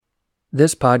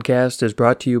This podcast is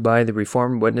brought to you by the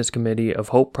Reformed Witness Committee of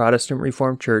Hope Protestant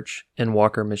Reformed Church in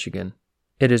Walker, Michigan.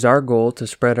 It is our goal to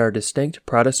spread our distinct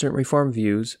Protestant Reformed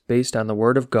views based on the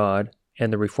Word of God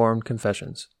and the Reformed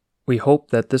confessions. We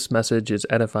hope that this message is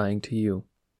edifying to you.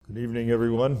 Good evening,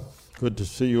 everyone. Good to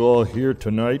see you all here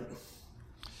tonight.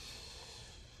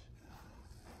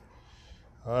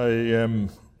 I am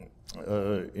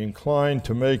inclined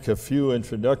to make a few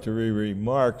introductory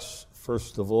remarks,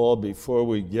 first of all, before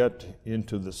we get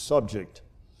into the subject.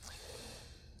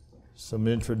 Some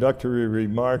introductory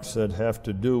remarks that have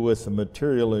to do with the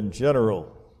material in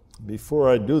general.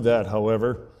 Before I do that,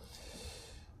 however,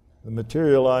 the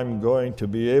material I'm going to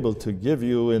be able to give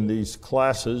you in these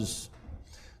classes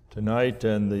tonight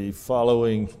and the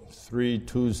following 3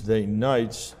 Tuesday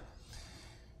nights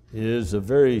is a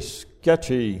very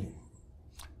sketchy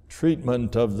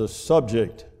treatment of the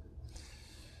subject.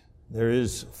 There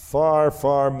is far,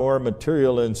 far more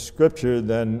material in Scripture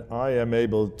than I am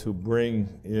able to bring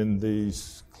in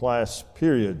these class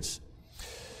periods.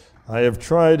 I have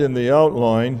tried in the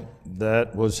outline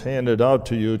that was handed out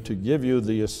to you to give you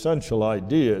the essential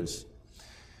ideas.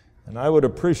 And I would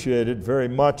appreciate it very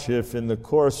much if in the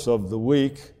course of the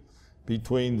week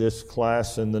between this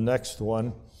class and the next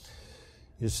one,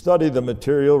 you study the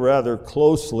material rather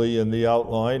closely in the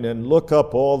outline and look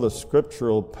up all the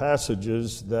scriptural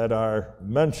passages that are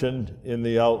mentioned in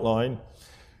the outline.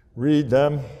 Read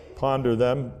them, ponder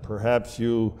them. Perhaps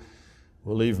you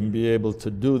will even be able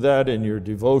to do that in your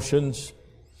devotions.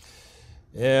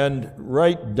 And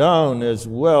write down as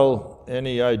well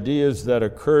any ideas that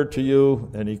occur to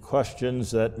you, any questions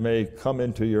that may come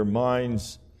into your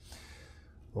minds,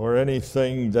 or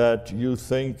anything that you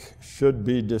think should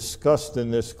be discussed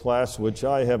in this class which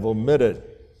I have omitted.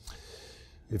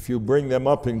 If you bring them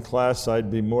up in class,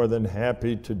 I'd be more than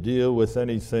happy to deal with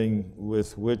anything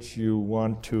with which you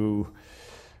want to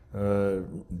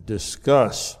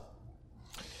discuss.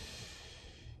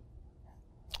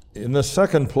 In the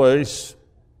second place,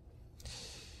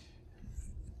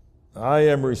 I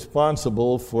am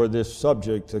responsible for this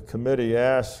subject. The committee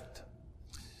asked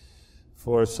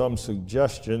for some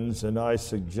suggestions, and I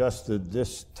suggested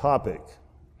this topic.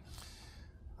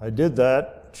 I did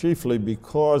that chiefly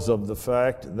because of the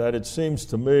fact that it seems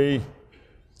to me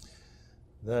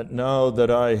that now that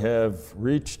I have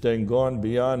reached and gone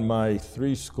beyond my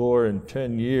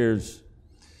 70 years,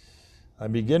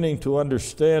 I'm beginning to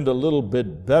understand a little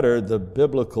bit better the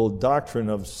biblical doctrine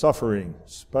of suffering,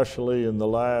 especially in the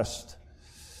last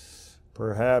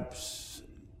perhaps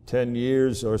 10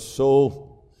 years or so.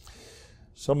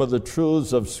 Some of the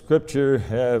truths of Scripture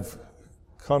have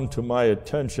come to my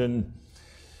attention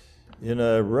in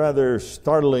a rather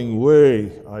startling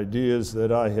way, ideas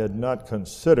that I had not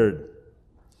considered.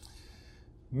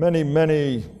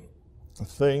 Many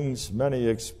things, many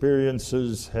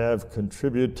experiences have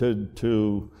contributed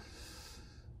to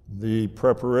the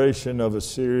preparation of a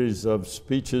series of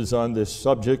speeches on this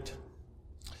subject.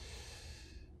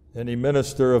 Any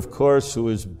minister, of course, who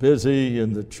is busy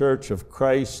in the Church of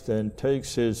Christ and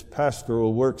takes his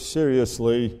pastoral work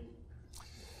seriously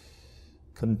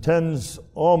contends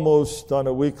almost on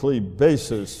a weekly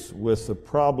basis with the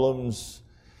problems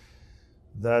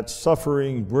that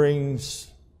suffering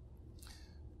brings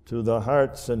to the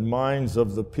hearts and minds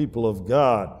of the people of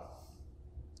God.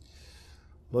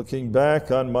 Looking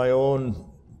back on my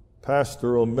own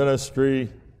pastoral ministry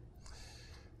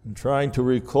and trying to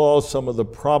recall some of the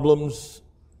problems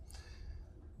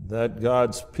that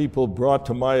God's people brought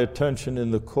to my attention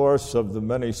in the course of the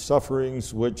many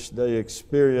sufferings which they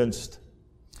experienced,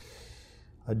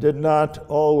 I did not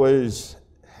always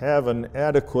have an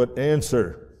adequate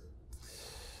answer.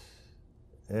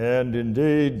 And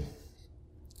indeed,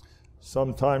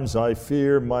 sometimes I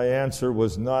fear my answer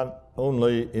was not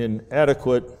only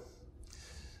inadequate,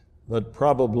 but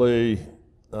probably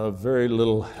of very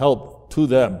little help to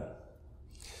them.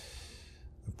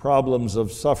 The problems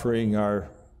of suffering are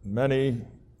many,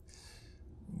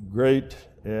 great,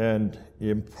 and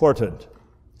important.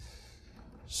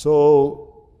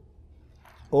 So,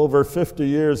 over 50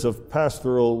 years of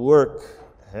pastoral work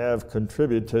have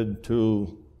contributed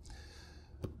to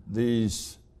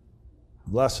these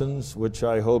lessons, which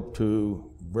I hope to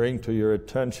bring to your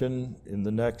attention in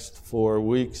the next 4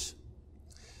 weeks.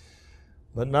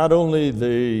 But not only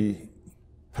the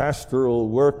pastoral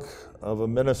work of a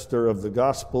minister of the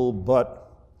gospel,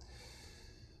 but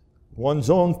one's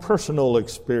own personal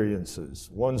experiences,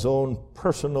 one's own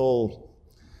personal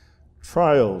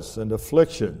trials and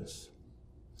afflictions,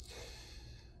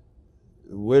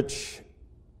 which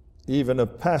even a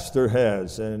pastor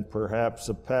has, and perhaps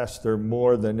a pastor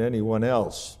more than anyone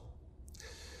else.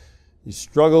 He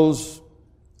struggles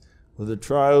with the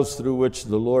trials through which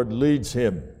the Lord leads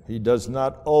him. He does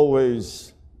not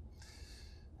always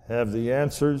have the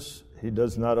answers. He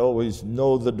does not always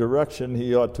know the direction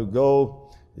he ought to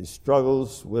go. He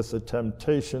struggles with the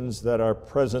temptations that are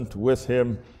present with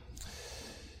him.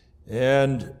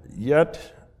 And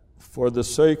yet, for the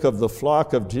sake of the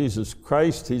flock of Jesus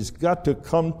Christ, he's got to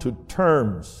come to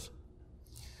terms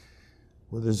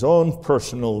with his own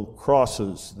personal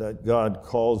crosses that God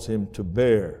calls him to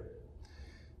bear.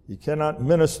 He cannot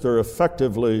minister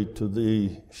effectively to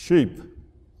the sheep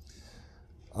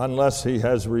unless he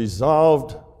has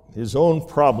resolved his own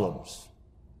problems.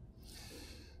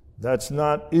 That's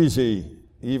not easy,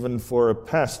 even for a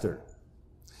pastor.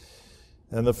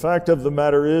 And the fact of the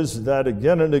matter is that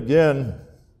again and again,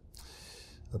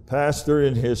 a pastor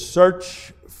in his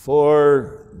search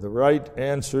for the right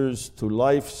answers to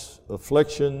life's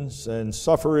afflictions and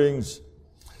sufferings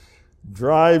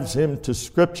drives him to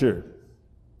Scripture.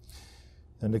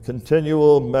 And a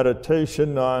continual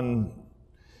meditation on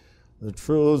the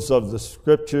truths of the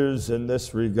Scriptures in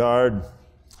this regard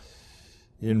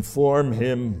inform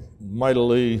him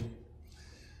mightily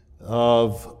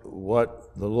of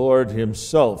what the Lord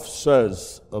himself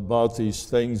says about these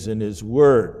things in his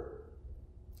Word.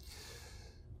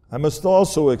 I must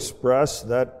also express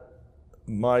that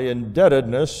my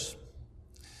indebtedness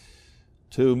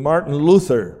to Martin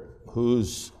Luther,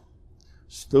 whose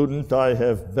student I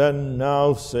have been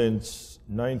now since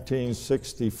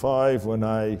 1965 when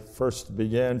I first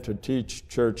began to teach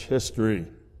church history.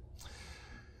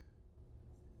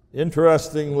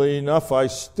 Interestingly enough, I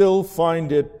still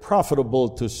find it profitable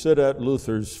to sit at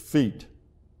Luther's feet.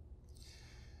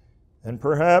 And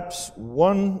perhaps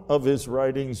one of his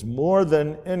writings, more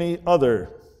than any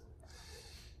other,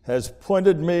 has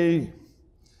pointed me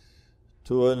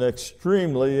to an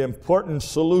extremely important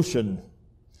solution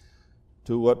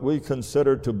to what we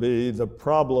consider to be the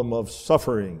problem of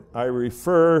suffering. I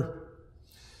refer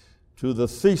to the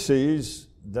theses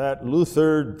that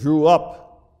Luther drew up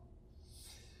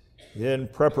in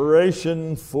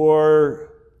preparation for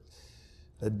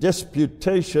a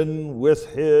disputation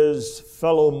with his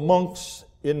fellow monks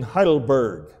in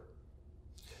Heidelberg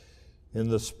in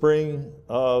the spring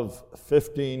of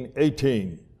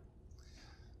 1518,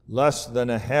 less than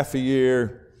a half a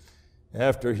year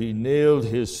after he nailed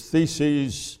his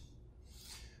theses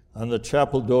on the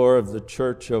chapel door of the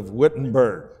church of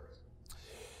Wittenberg.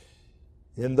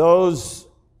 In those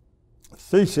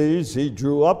theses, he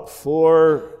drew up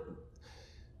for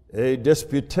a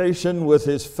disputation with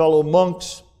his fellow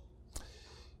monks.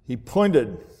 He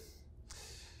pointed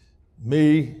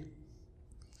me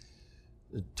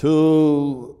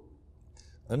to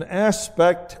an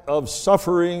aspect of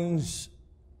sufferings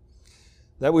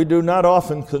that we do not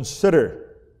often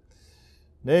consider,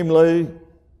 namely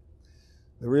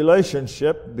the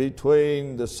relationship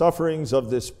between the sufferings of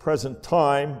this present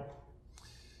time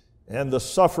and the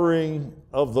suffering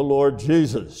of the Lord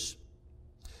Jesus.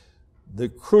 The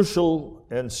crucial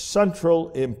and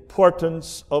central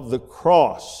importance of the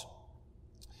cross.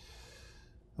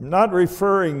 I'm not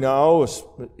referring now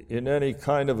in any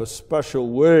kind of a special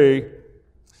way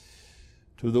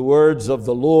to the words of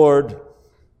the Lord,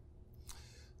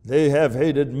 "They have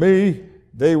hated me,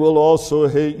 they will also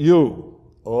hate you,"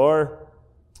 or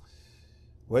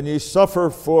 "When ye suffer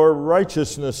for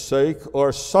righteousness' sake,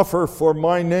 or suffer for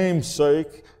my name's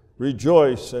sake,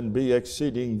 rejoice and be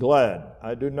exceeding glad."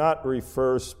 I do not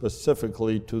refer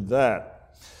specifically to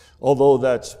that, although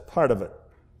that's part of it.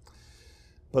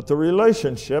 But the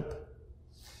relationship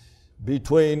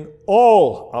between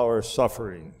all our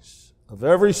sufferings of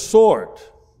every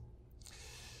sort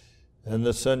and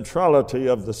the centrality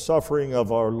of the suffering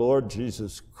of our Lord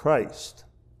Jesus Christ.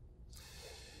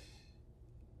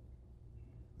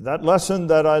 That lesson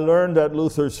that I learned at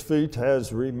Luther's feet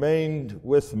has remained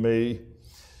with me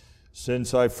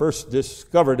since I first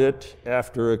discovered it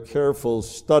after a careful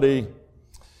study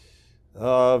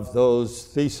of those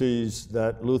theses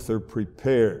that Luther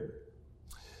prepared.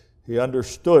 He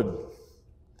understood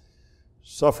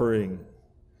suffering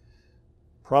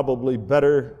probably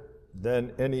better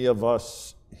than any of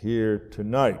us here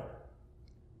tonight.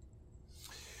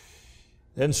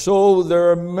 And so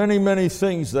there are many, many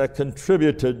things that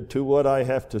contributed to what I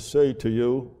have to say to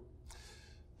you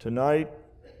tonight.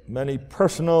 Many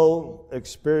personal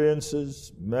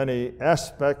experiences, many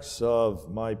aspects of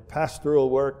my pastoral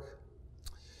work,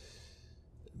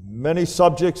 many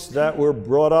subjects that were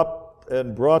brought up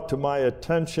and brought to my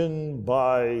attention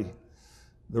by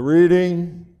the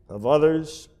reading of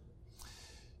others,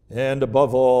 and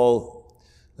above all,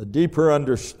 a deeper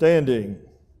understanding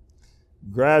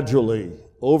gradually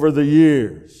over the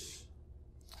years,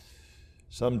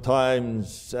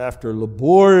 sometimes after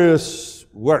laborious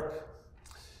work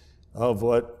of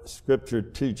what Scripture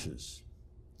teaches.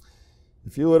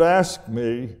 If you would ask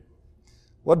me,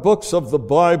 what books of the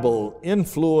Bible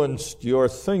influenced your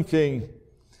thinking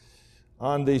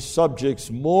on these subjects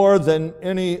more than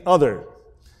any other,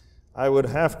 I would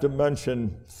have to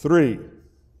mention three.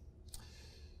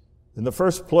 In the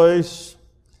first place,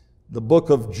 the book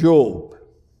of Job.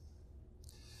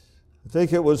 I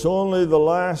think it was only the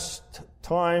last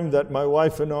time that my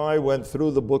wife and I went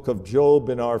through the book of Job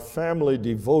in our family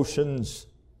devotions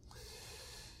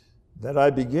that I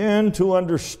began to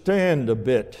understand a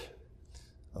bit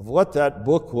of what that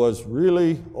book was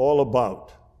really all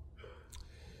about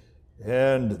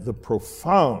and the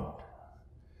profound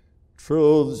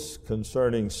truths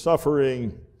concerning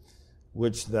suffering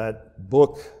which that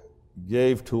book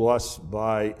gave to us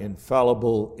by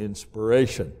infallible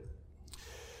inspiration.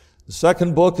 The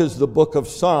second book is the book of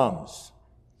Psalms.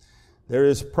 There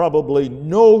is probably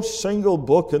no single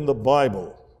book in the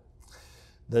Bible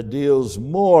that deals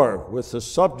more with the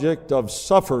subject of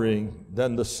suffering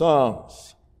than the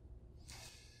Psalms.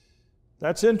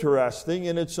 That's interesting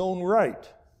in its own right,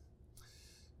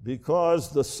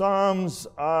 because the Psalms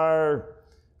are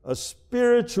a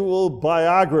spiritual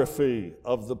biography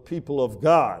of the people of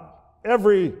God.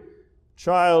 Every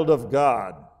child of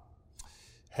God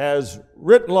has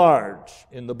writ large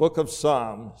in the book of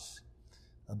Psalms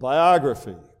a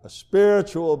biography, a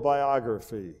spiritual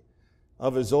biography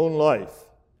of his own life.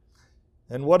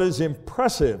 And what is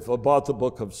impressive about the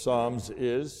book of Psalms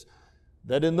is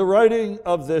that in the writing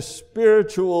of this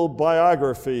spiritual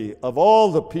biography of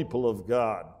all the people of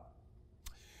God,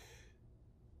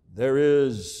 there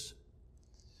is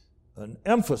an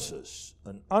emphasis,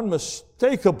 an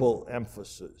unmistakable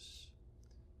emphasis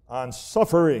on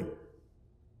suffering.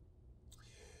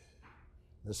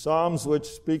 The Psalms which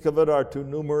speak of it are too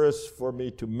numerous for me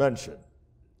to mention.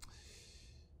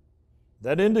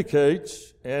 That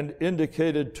indicates, and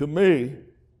indicated to me,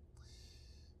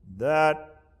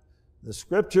 that the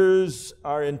Scriptures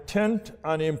are intent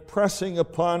on impressing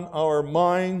upon our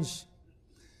minds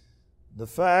the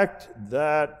fact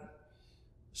that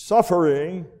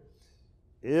suffering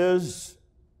is,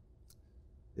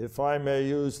 if I may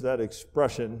use that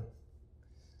expression,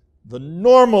 the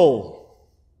normal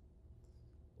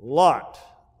lot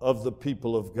of the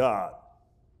people of God.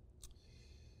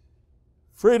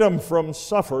 Freedom from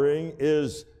suffering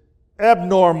is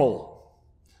abnormal,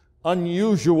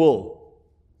 unusual,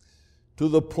 to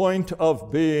the point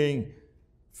of being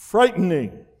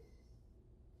frightening.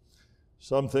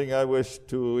 Something I wish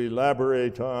to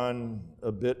elaborate on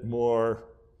a bit more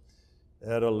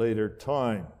at a later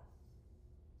time.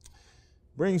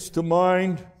 Brings to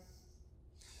mind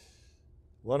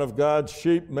one of God's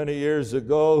sheep many years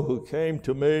ago who came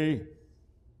to me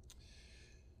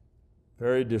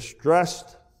very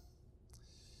distressed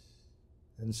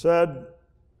and said,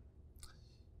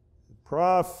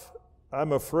 "Prof,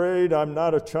 I'm afraid I'm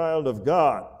not a child of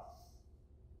God."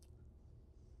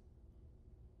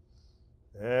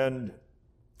 And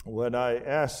when I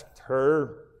asked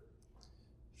her,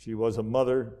 she was a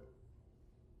mother,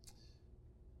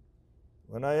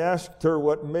 when I asked her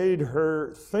what made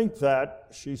her think that,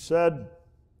 she said,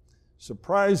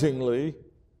 surprisingly,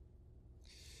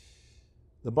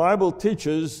 the Bible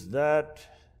teaches that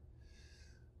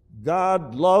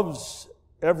God loves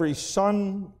every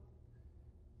son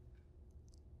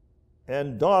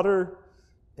and daughter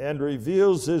and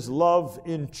reveals his love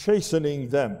in chastening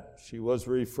them. She was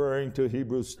referring to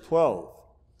Hebrews 12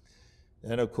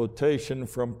 and a quotation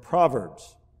from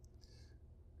Proverbs.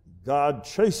 God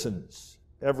chastens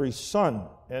every son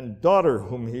and daughter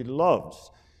whom he loves.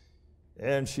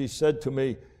 And she said to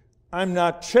me, "I'm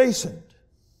not chastened.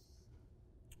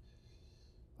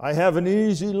 I have an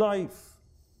easy life.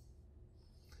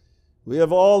 We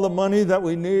have all the money that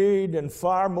we need and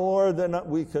far more than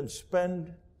we can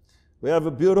spend. We have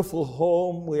a beautiful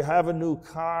home. We have a new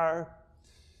car.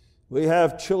 We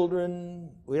have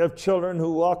children. We have children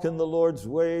who walk in the Lord's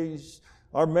ways.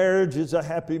 Our marriage is a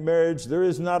happy marriage. There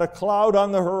is not a cloud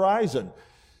on the horizon.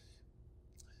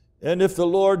 And if the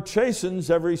Lord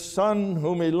chastens every son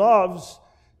whom he loves,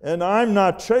 and I'm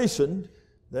not chastened,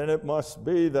 then it must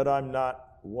be that I'm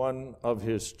not one of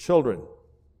his children."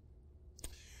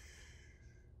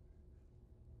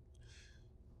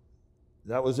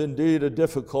 That was indeed a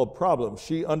difficult problem.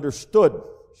 She understood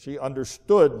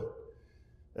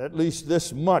at least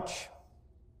this much,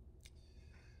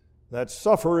 that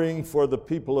suffering for the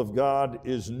people of God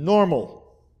is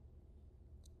normal.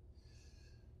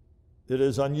 It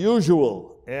is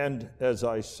unusual and, as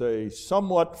I say,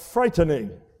 somewhat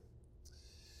frightening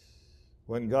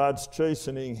when God's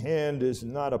chastening hand is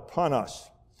not upon us.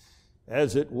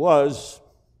 As it was,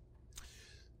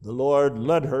 the Lord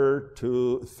led her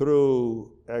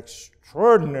through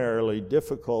extraordinarily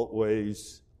difficult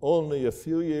ways only a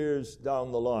few years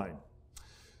down the line,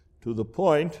 to the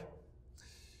point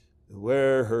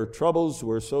where her troubles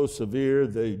were so severe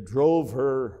they drove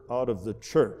her out of the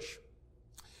church.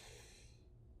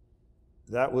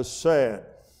 That was sad.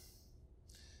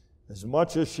 As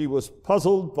much as she was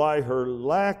puzzled by her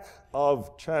lack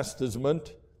of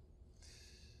chastisement,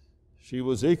 she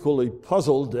was equally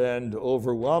puzzled and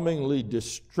overwhelmingly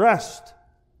distressed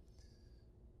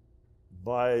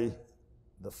by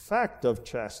the fact of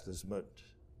chastisement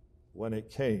when it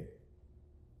came.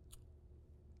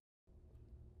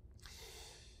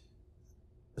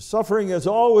 Suffering has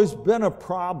always been a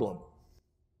problem.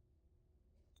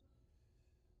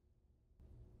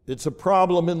 It's a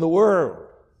problem in the world.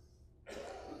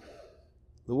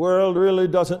 The world really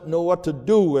doesn't know what to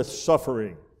do with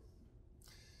suffering.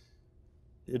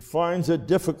 It finds it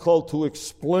difficult to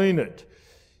explain it.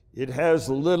 It has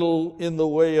little in the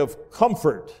way of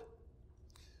comfort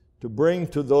to bring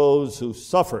to those who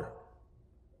suffer.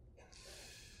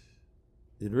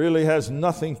 It really has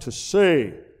nothing to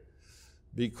say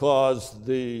because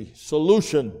the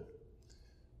solution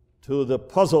to the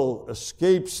puzzle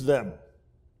escapes them.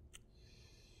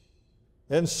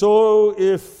 And so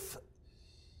if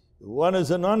one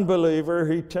is an unbeliever,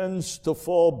 he tends to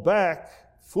fall back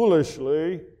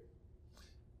foolishly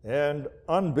and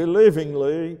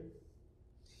unbelievingly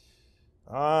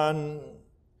on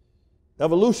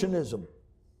evolutionism.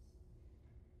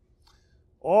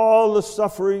 All the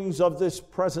sufferings of this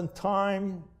present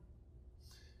time,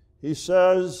 he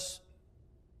says,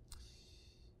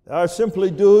 are simply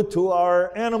due to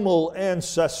our animal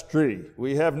ancestry.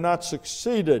 We have not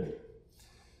succeeded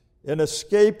in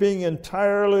escaping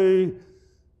entirely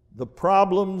the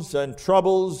problems and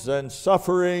troubles and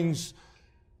sufferings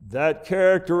that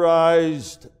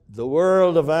characterized the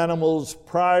world of animals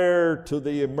prior to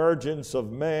the emergence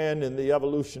of man in the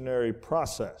evolutionary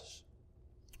process.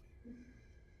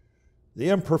 The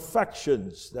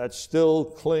imperfections that still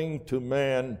cling to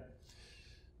man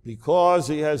because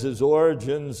he has his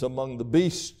origins among the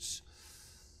beasts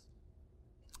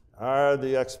are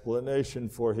the explanation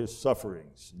for his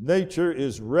sufferings. Nature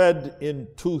is red in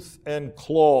tooth and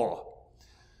claw,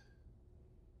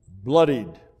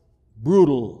 bloodied,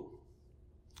 brutal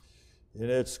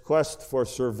in its quest for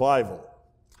survival.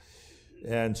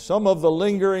 And some of the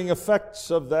lingering effects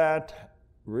of that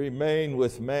remain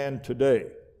with man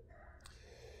today.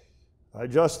 I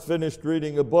just finished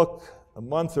reading a book a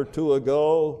month or two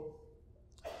ago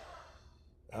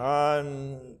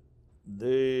on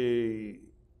the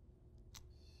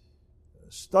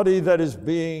study that is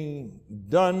being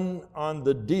done on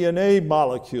the DNA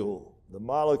molecule, the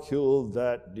molecule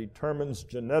that determines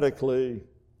genetically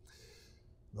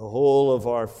the whole of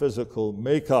our physical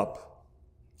makeup.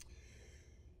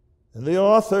 And the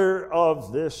author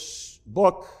of this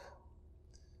book,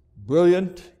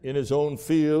 brilliant in his own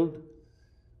field,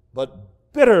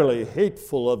 but bitterly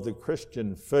hateful of the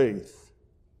Christian faith,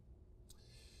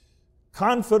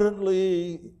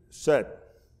 confidently said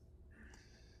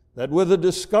that with the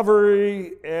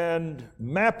discovery and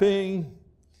mapping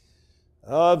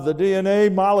of the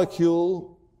DNA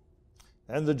molecule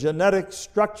and the genetic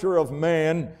structure of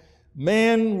man,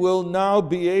 man will now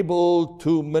be able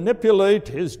to manipulate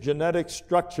his genetic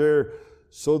structure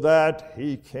so that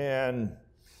he can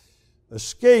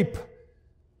escape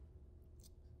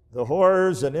the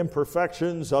horrors and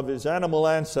imperfections of his animal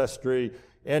ancestry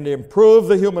and improve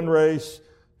the human race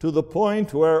to the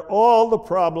point where all the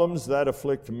problems that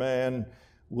afflict man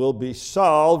will be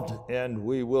solved and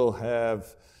we will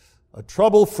have a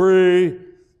trouble-free,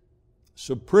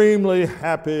 supremely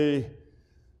happy,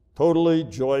 totally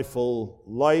joyful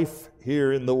life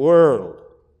here in the world,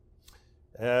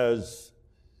 as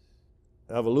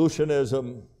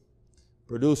evolutionism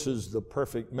produces the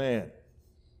perfect man.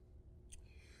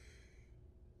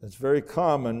 It's very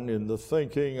common in the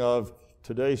thinking of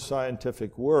today's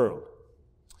scientific world.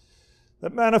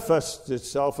 That manifests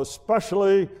itself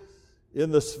especially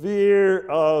in the sphere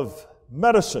of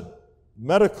medicine,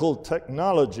 medical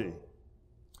technology.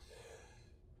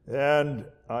 And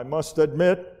I must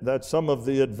admit that some of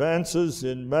the advances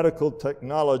in medical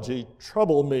technology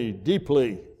trouble me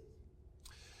deeply.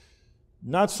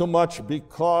 Not so much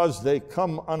because they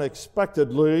come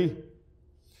unexpectedly,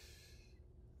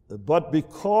 but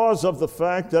because of the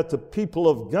fact that the people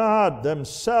of God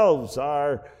themselves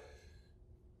are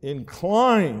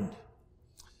inclined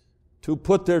to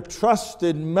put their trust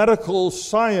in medical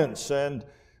science and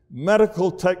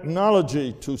medical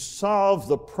technology to solve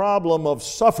the problem of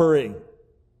suffering.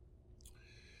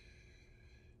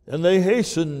 And they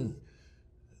hasten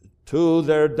to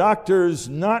their doctors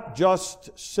not just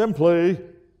simply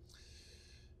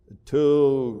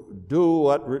to do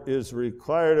what is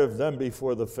required of them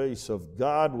before the face of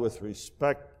God with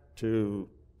respect to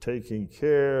taking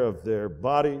care of their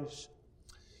bodies,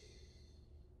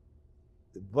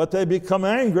 but they become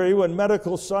angry when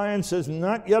medical science has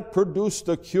not yet produced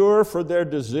a cure for their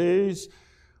disease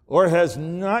or has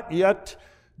not yet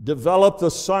developed the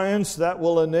science that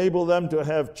will enable them to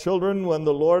have children when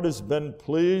the Lord has been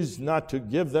pleased not to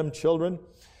give them children.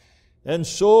 And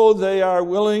so they are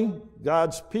willing,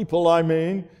 God's people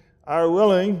are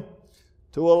willing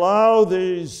to allow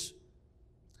these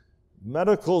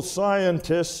medical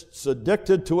scientists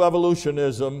addicted to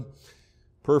evolutionism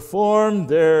perform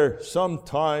their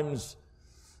sometimes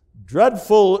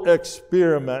dreadful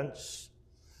experiments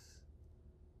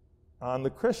on the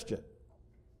Christian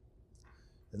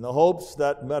in the hopes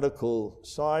that medical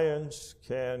science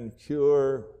can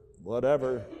cure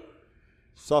whatever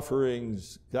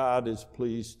sufferings God is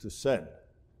pleased to send.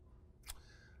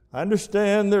 I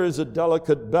understand there is a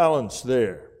delicate balance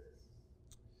there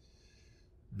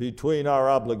between our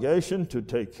obligation to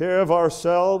take care of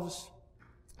ourselves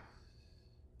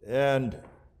and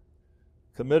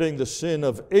committing the sin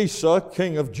of Asa,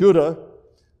 king of Judah,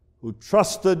 who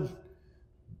trusted,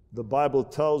 the Bible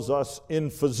tells us, in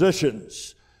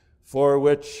physicians, for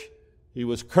which he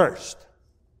was cursed.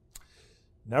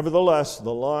 Nevertheless,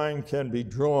 the line can be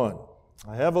drawn.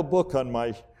 I have a book on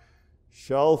my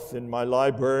shelf in my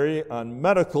library on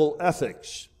medical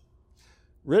ethics,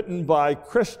 written by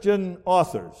Christian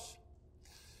authors.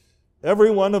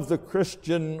 Every one of the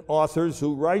Christian authors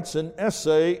who writes an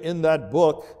essay in that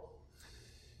book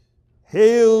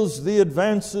hails the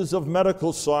advances of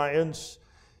medical science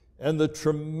and the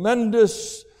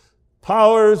tremendous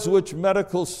powers which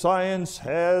medical science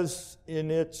has in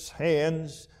its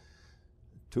hands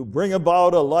to bring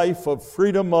about a life of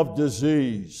freedom of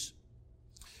disease,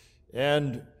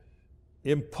 and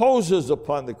imposes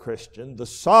upon the Christian the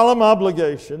solemn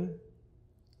obligation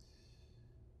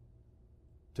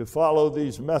to follow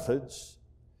these methods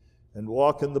and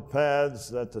walk in the paths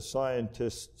that the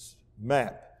scientists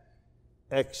map,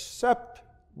 except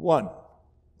one,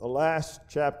 the last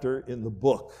chapter in the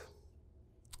book.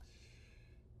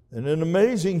 And an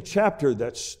amazing chapter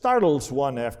that startles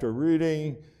one after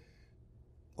reading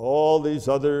all these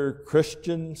other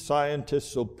Christian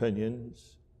scientists'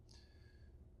 opinions.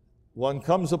 One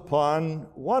comes upon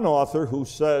one author who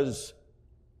says,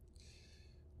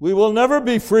 "We will never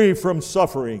be free from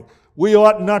suffering. We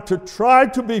ought not to try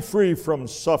to be free from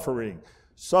suffering.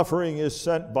 Suffering is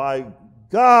sent by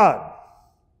God.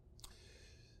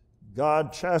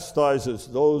 God chastises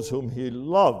those whom He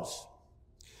loves."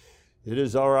 It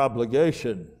is our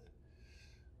obligation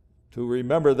to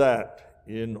remember that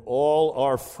in all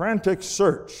our frantic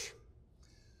search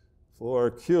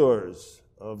for cures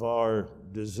of our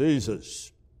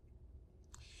diseases.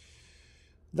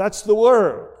 That's the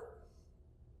world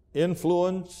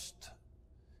influencing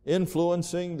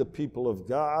the people of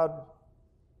God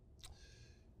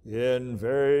in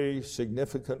very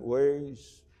significant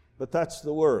ways, but that's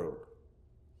the world.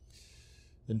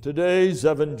 In today's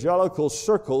evangelical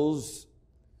circles,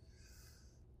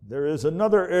 there is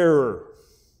another error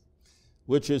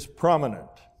which is prominent.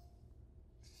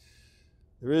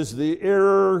 There is the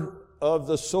error of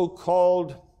the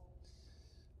so-called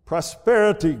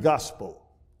prosperity gospel.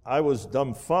 I was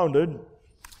dumbfounded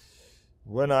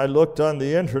when I looked on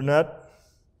the internet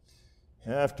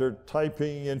after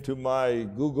typing into my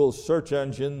Google search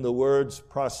engine the words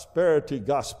prosperity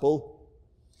gospel,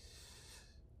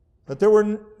 that there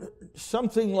were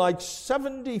something like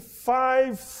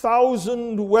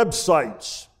 75,000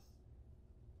 websites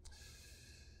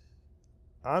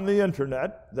on the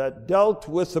internet that dealt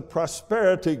with the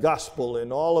prosperity gospel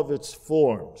in all of its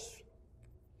forms.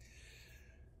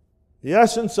 The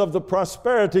essence of the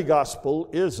prosperity gospel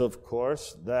is, of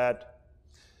course, that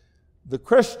the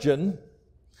Christian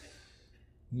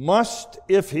must,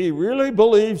 if he really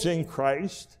believes in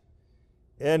Christ,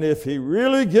 and if he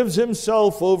really gives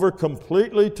himself over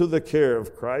completely to the care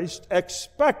of Christ,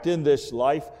 expect in this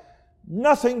life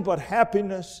nothing but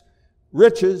happiness,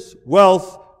 riches,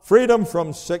 wealth, freedom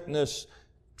from sickness,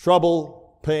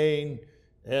 trouble, pain,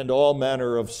 and all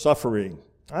manner of suffering.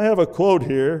 I have a quote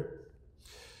here.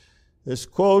 This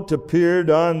quote appeared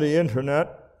on the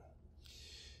internet.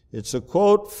 It's a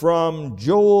quote from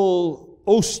Joel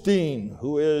Osteen,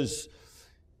 who is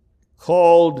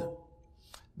called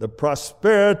the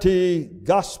Prosperity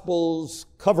Gospel's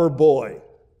cover boy.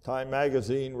 Time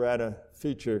magazine ran a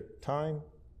feature. Time?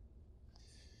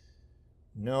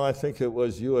 No, I think it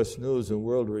was U.S. News and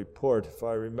World Report, if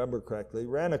I remember correctly,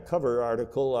 ran a cover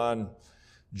article on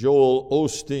Joel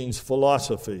Osteen's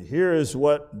philosophy. Here is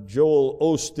what Joel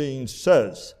Osteen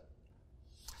says.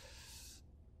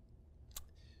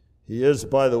 He is,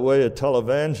 by the way, a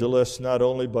televangelist, not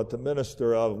only, but the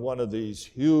minister of one of these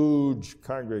huge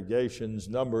congregations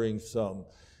numbering some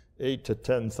 8,000 to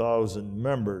 10,000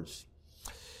 members.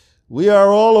 We are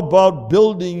all about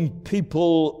building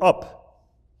people up.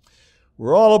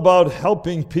 We're all about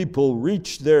helping people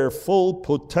reach their full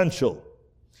potential.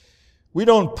 We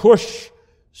don't push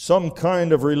some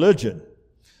kind of religion.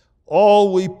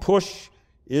 All we push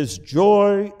is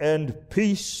joy and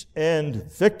peace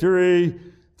and victory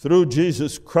through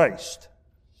Jesus Christ.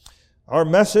 Our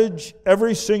message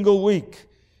every single week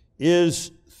is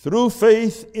through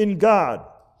faith in God,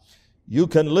 you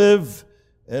can live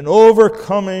an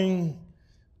overcoming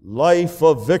life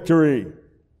of victory.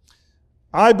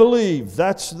 I believe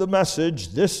that's the message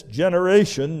this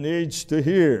generation needs to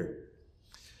hear.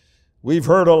 We've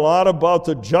heard a lot about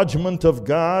the judgment of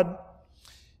God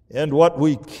and what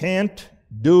we can't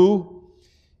do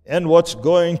and what's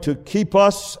going to keep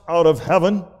us out of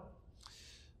heaven.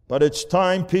 But it's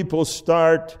time people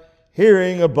start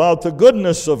hearing about the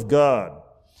goodness of God,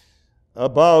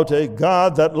 about a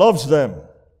God that loves them,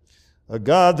 a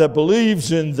God that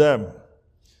believes in them,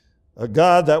 a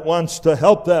God that wants to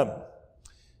help them,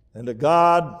 and a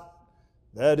God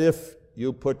that if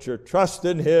you put your trust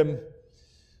in Him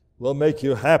will make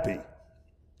you happy.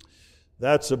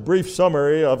 That's a brief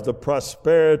summary of the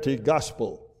Prosperity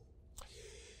Gospel.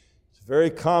 It's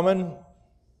very common.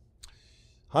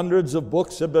 Hundreds of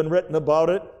books have been written about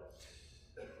it.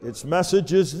 Its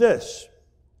message is this: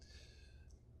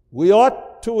 we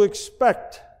ought to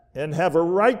expect and have a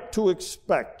right to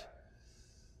expect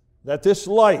that this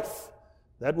life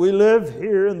that we live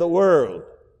here in the world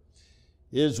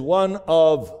is one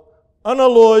of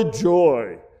unalloyed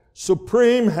joy,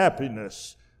 supreme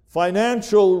happiness,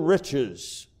 financial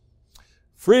riches,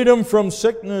 freedom from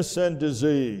sickness and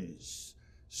disease,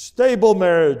 stable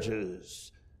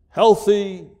marriages,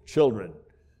 healthy children,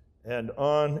 and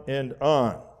on and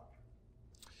on.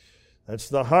 That's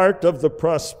the heart of the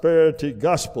Prosperity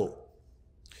Gospel.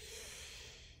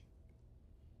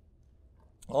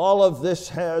 All of this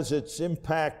has its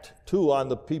impact, too, on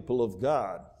the people of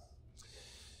God.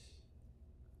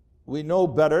 We know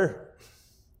better,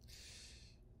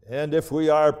 and if we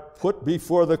are put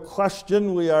before the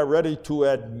question, we are ready to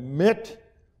admit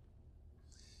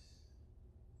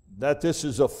that this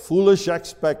is a foolish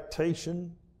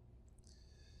expectation.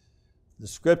 The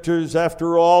Scriptures,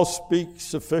 after all, speak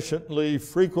sufficiently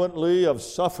frequently of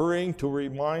suffering to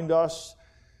remind us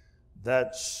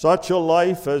that such a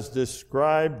life as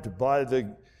described by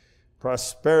the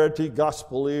Prosperity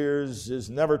Gospeliers is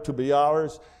never to be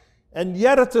ours. And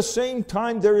yet at the same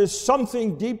time, there is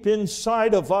something deep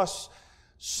inside of us,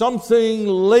 something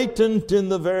latent in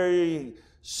the very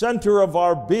center of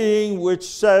our being, which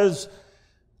says,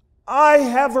 I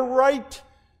have a right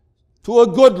to a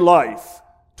good life,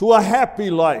 to a happy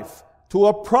life, to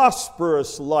a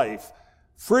prosperous life,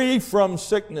 free from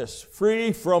sickness,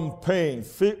 free from pain,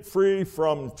 free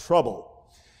from trouble.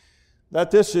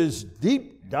 That this is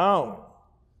deep down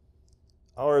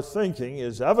our thinking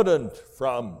is evident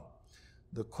from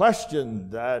the question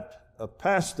that a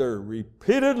pastor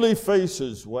repeatedly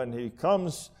faces when he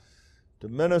comes to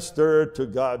minister to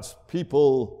God's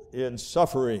people in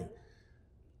suffering.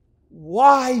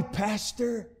 Why,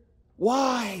 Pastor?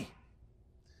 Why?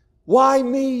 Why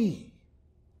me?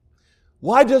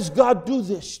 Why does God do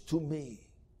this to me?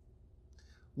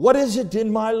 What is it in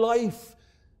my life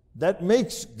that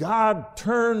makes God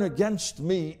turn against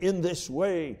me in this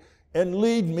way and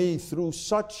lead me through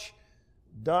such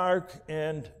dark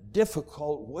and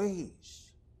difficult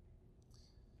ways?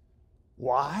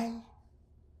 Why?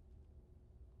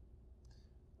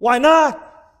 Why not?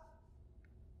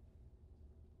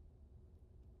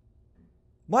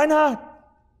 Why not?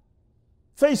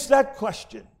 Face that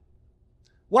question.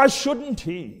 Why shouldn't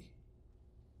He?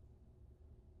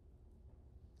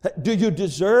 Do you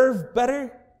deserve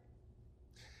better?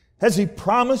 Has He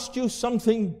promised you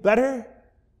something better?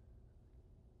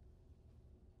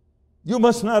 You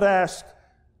must not ask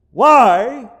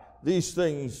why these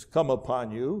things come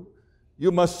upon you.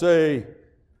 You must say,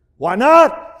 why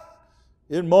not?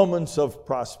 In moments of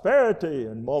prosperity,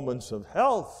 in moments of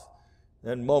health,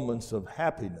 and moments of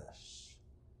happiness.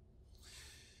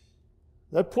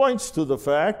 That points to the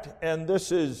fact, and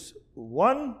this is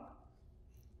one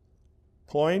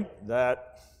point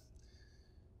that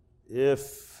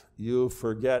if you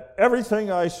forget everything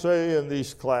I say in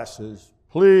these classes,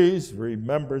 please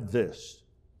remember this.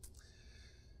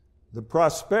 The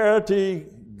prosperity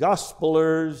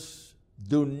gospelers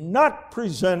do not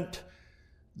present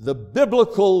the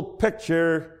biblical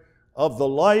picture of the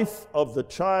life of the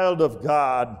child of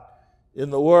God in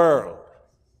the world.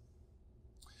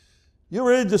 You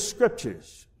read the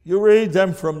scriptures, you read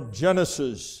them from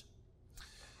Genesis,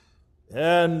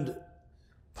 and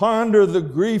ponder the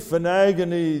grief and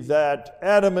agony that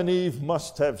Adam and Eve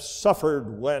must have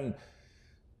suffered when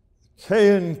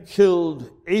Cain killed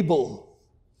Abel,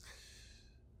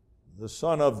 the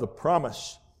son of the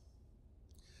promise.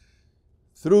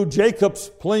 Through Jacob's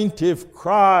plaintive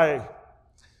cry,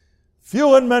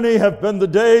 few and many have been the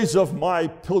days of my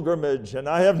pilgrimage, and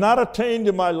I have not attained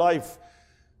in my life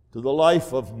to the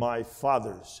life of my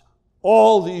fathers.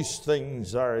 All these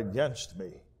things are against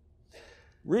me.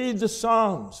 Read the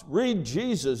Psalms. Read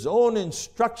Jesus' own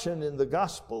instruction in the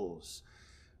Gospels.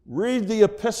 Read the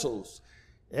epistles.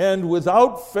 And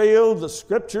without fail, the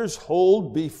Scriptures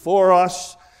hold before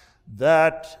us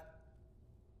that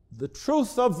the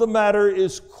truth of the matter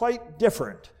is quite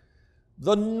different.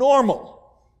 The normal,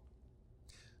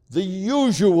 the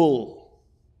usual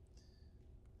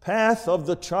path of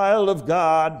the child of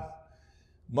God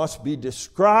must be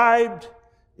described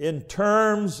in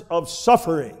terms of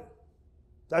suffering.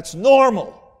 That's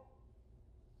normal.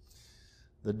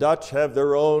 The Dutch have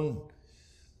their own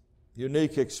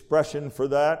unique expression for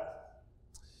that.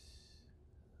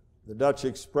 The Dutch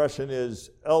expression is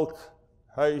elk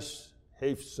huis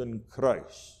heeft zijn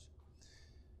kruis.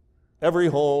 Every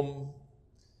home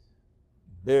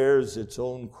bears its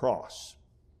own cross.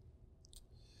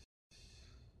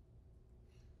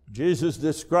 Jesus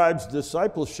describes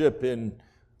discipleship in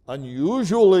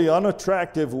unusually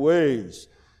unattractive ways.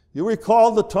 You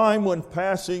recall the time when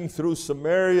passing through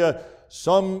Samaria,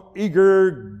 some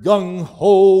eager,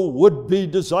 gung-ho would-be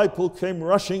disciple came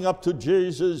rushing up to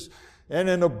Jesus and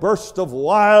in a burst of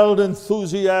wild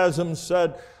enthusiasm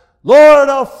said, "Lord,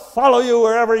 I'll follow you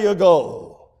wherever you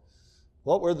go."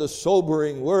 What were the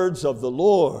sobering words of the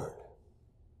Lord?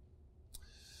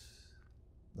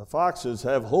 The foxes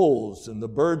have holes and the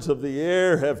birds of the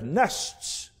air have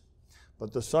nests,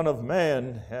 but the Son of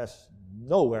Man has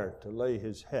nowhere to lay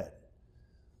his head.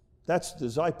 That's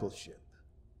discipleship.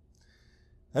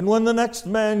 And when the next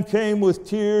man came with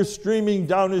tears streaming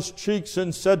down his cheeks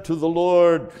and said to the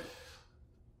Lord,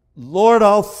 "Lord,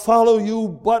 I'll follow you,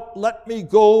 but let me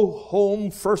go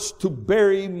home first to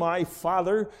bury my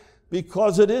father,"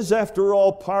 because it is, after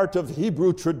all, part of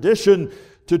Hebrew tradition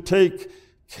to take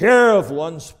care of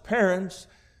one's parents,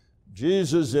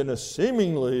 Jesus, in a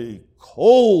seemingly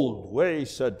cold way,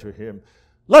 said to him,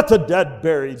 "Let the dead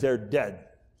bury their dead.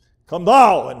 Come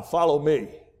thou and follow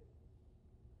me."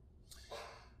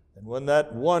 And when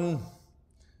that one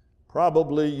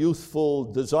probably youthful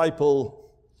disciple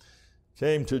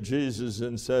came to Jesus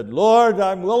and said, "Lord,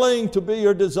 I'm willing to be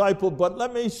your disciple, but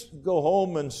let me go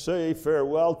home and say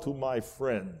farewell to my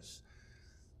friends,"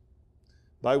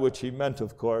 by which he meant,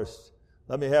 of course,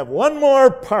 let me have one more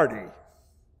party,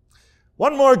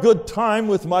 one more good time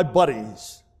with my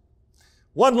buddies,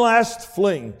 one last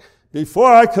fling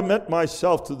before I commit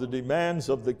myself to the demands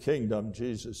of the kingdom.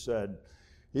 Jesus said,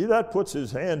 "He that puts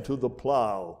his hand to the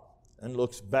plow and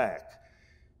looks back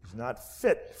is not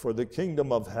fit for the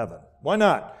kingdom of heaven." Why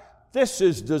not? This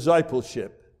is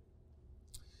discipleship.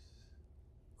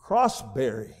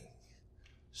 Cross-bearing,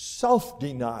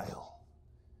 self-denial,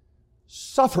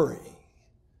 suffering.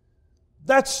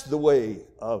 That's the way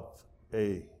of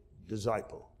a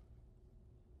disciple.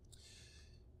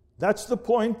 That's the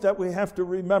point that we have to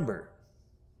remember.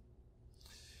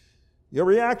 Your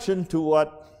reaction to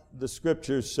what the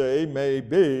Scriptures say may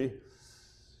be,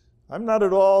 I'm not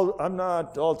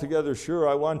altogether sure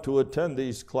I want to attend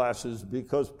these classes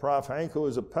because Prof. Hanko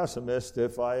is a pessimist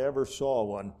if I ever saw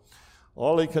one.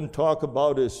 All he can talk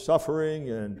about is suffering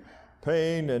and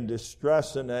pain and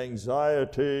distress and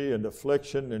anxiety and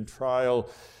affliction and trial.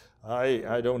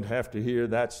 I don't have to hear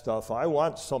that stuff. I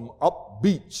want some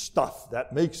upbeat stuff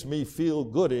that makes me feel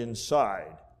good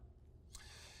inside.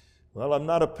 Well, I'm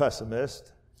not a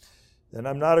pessimist, and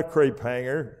I'm not a crepe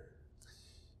hanger,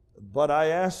 but I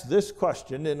ask this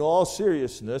question in all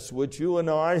seriousness, which you and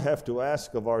I have to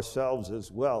ask of ourselves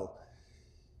as well.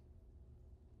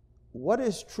 What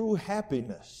is true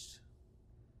happiness?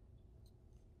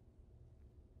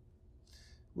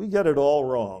 We get it all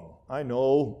wrong. I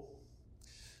know.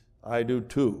 I do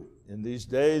too. In these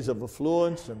days of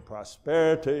affluence and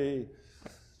prosperity,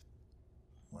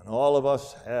 when all of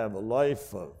us have a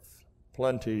life of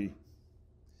plenty,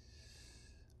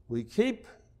 we keep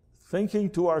thinking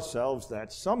to ourselves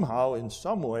that somehow, in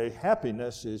some way,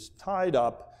 happiness is tied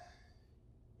up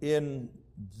in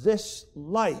this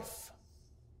life.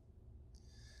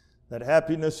 That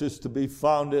happiness is to be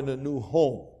found in a new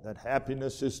home. That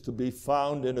happiness is to be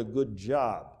found in a good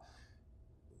job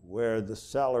where the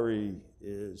salary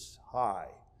is high.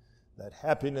 That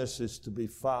happiness is to be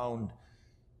found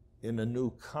in a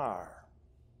new car.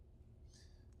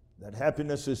 That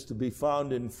happiness is to be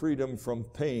found in freedom from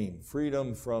pain,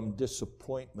 freedom from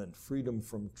disappointment, freedom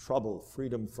from trouble,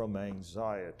 freedom from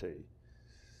anxiety.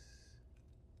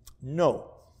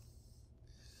 No,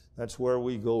 that's where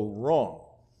we go wrong.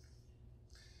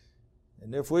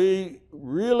 And if we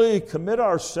really commit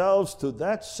ourselves to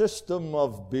that system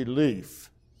of belief,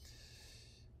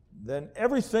 then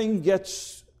everything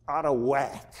gets out of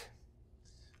whack.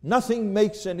 Nothing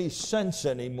makes any sense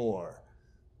anymore.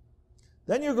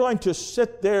 Then you're going to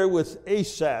sit there with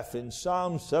Asaph in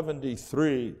Psalm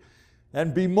 73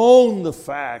 and bemoan the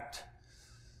fact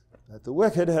that the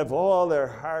wicked have all their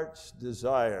heart's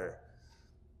desire,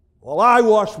 while I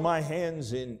wash my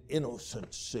hands in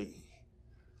innocency,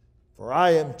 for I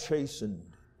am chastened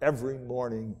every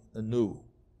morning anew.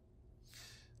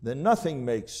 Then nothing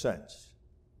makes sense.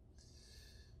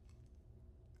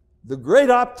 The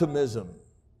great optimism,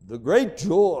 the great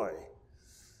joy,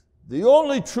 the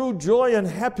only true joy and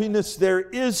happiness there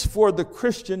is for the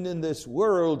Christian in this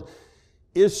world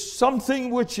is something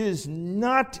which is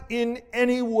not in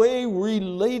any way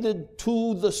related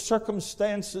to the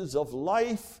circumstances of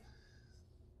life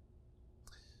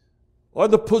or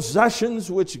the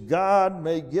possessions which God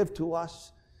may give to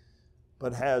us,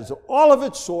 but has all of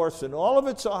its source and all of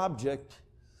its object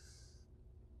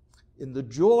in the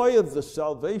joy of the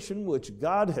salvation which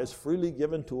God has freely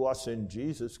given to us in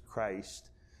Jesus Christ,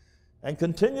 and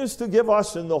continues to give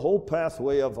us in the whole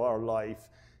pathway of our life,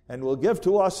 and will give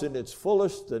to us in its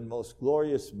fullest and most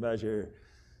glorious measure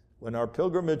when our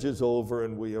pilgrimage is over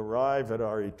and we arrive at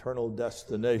our eternal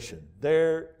destination.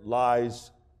 There lies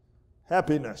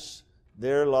happiness.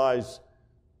 There lies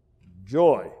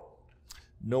joy.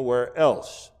 Nowhere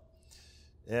else.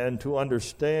 And to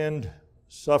understand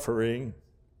suffering,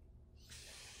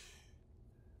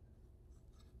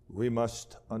 we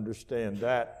must understand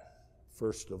that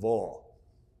first of all.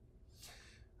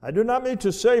 I do not mean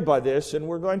to say by this, and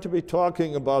we're going to be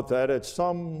talking about that at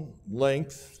some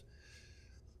length,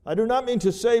 I do not mean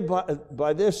to say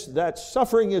by this that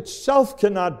suffering itself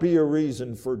cannot be a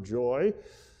reason for joy.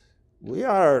 We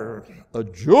are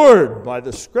adjured by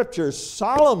the Scriptures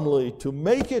solemnly to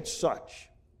make it such.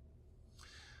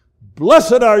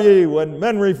 Blessed are ye when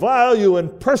men revile you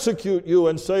and persecute you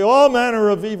and say all manner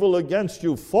of evil against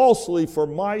you falsely for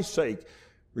my sake.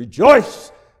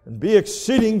 Rejoice and be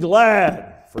exceeding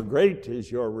glad, for great is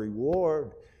your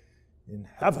reward in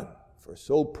heaven. For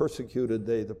so persecuted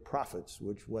they the prophets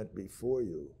which went before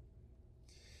you.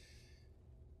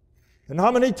 And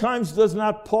how many times does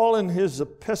not Paul in his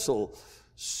epistle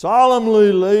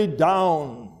solemnly lay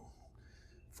down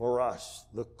for us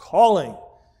the calling,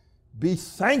 be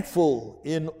thankful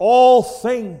in all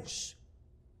things.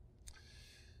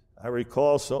 I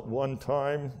recall one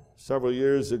time several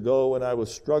years ago when I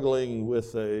was struggling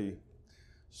with a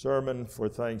sermon for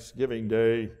Thanksgiving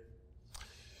Day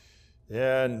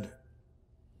and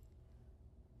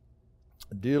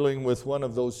dealing with one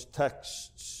of those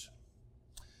texts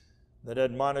that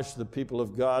admonish the people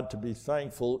of God to be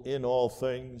thankful in all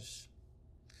things.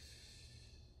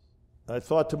 I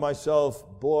thought to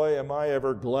myself, boy, am I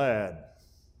ever glad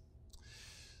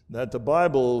that the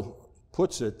Bible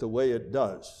puts it the way it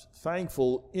does,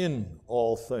 thankful in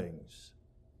all things.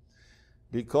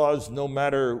 Because no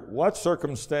matter what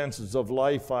circumstances of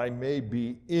life I may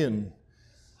be in,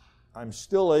 I'm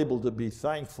still able to be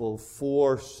thankful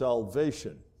for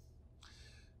salvation,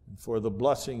 and for the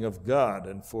blessing of God,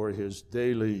 and for His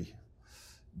daily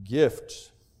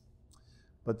gifts.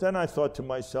 But then I thought to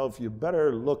myself, you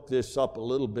better look this up a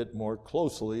little bit more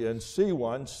closely and see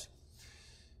once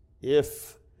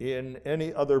if in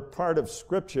any other part of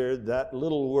Scripture that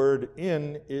little word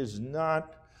in is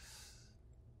not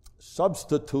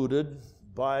substituted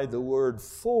by the word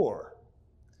for.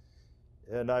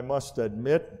 And I must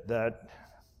admit that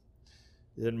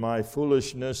in my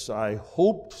foolishness, I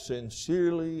hoped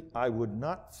sincerely I would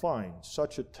not find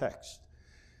such a text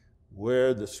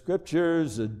where the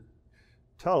Scriptures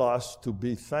tell us to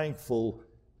be thankful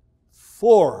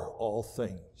for all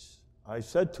things. I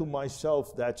said to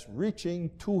myself, that's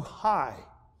reaching too high.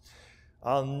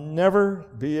 I'll never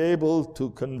be able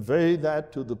to convey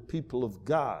that to the people of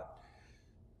God.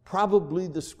 Probably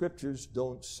the Scriptures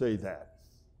don't say that,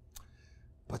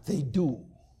 but they do.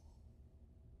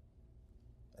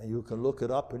 And you can look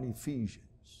it up in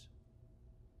Ephesians.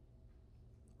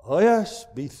 Oh yes,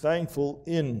 be thankful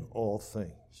in all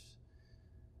things.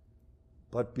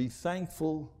 But be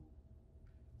thankful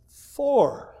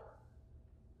for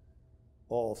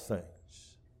all things.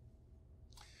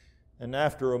 And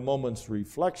after a moment's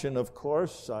reflection, of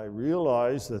course, I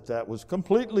realized that that was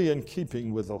completely in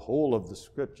keeping with the whole of the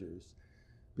Scriptures,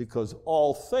 because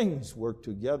all things work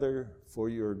together for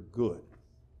your good.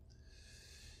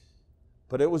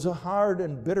 But it was a hard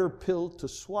and bitter pill to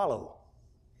swallow.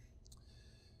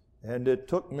 And it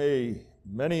took me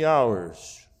many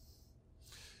hours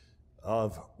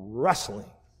of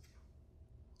wrestling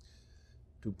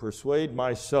to persuade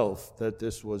myself that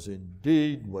this was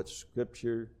indeed what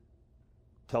Scripture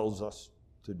tells us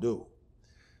to do.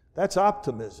 That's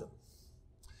optimism.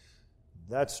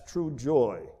 That's true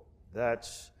joy.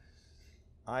 That's,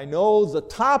 I know, the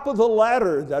top of the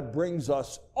ladder that brings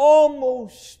us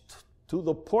almost to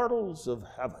the portals of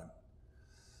heaven.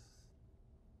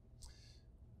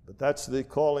 But that's the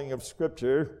calling of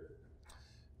Scripture,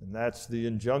 and that's the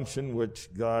injunction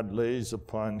which God lays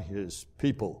upon His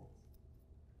people.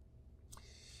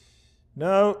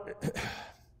 Now,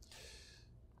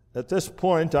 at this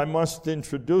point, I must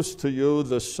introduce to you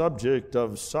the subject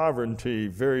of sovereignty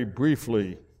very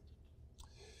briefly.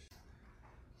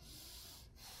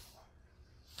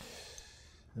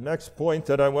 The next point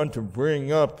that I want to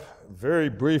bring up very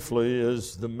briefly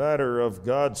is the matter of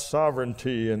God's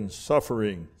sovereignty in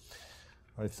suffering.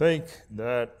 I think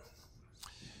that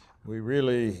we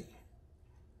really,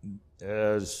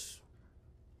 as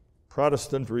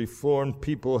Protestant Reformed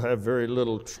people, have very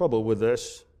little trouble with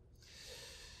this.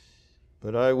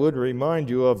 But I would remind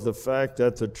you of the fact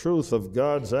that the truth of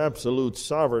God's absolute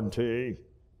sovereignty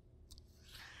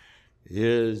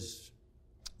is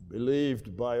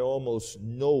believed by almost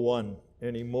no one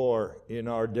anymore in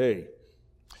our day.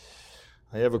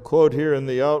 I have a quote here in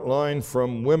the outline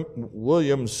from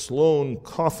William Sloane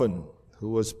Coffin, who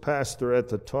was pastor at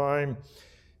the time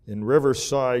in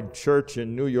Riverside Church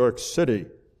in New York City.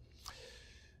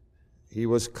 He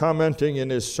was commenting in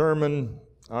his sermon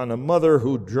on a mother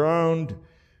who drowned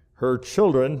her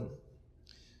children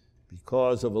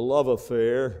because of a love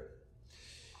affair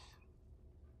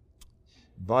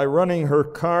by running her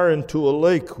car into a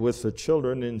lake with the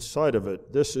children inside of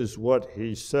it. This is what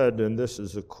he said, and this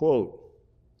is a quote.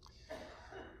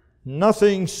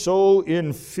 "Nothing so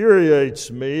infuriates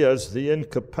me as the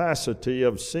incapacity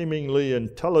of seemingly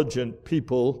intelligent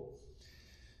people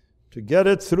to get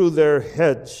it through their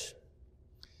heads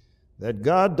that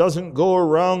God doesn't go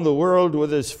around the world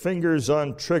with His fingers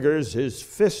on triggers, His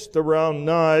fist around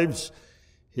knives,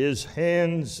 His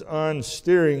hands on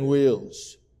steering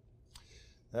wheels."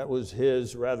 That was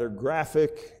his rather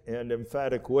graphic and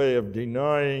emphatic way of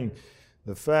denying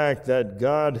the fact that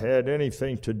God had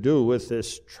anything to do with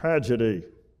this tragedy.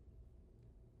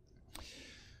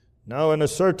 Now, in a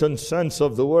certain sense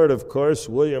of the word, of course,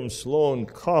 William Sloane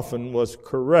Coffin was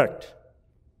correct.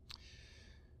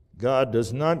 God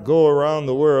does not go around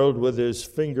the world with His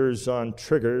fingers on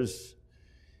triggers,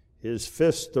 His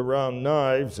fist around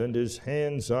knives, and His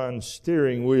hands on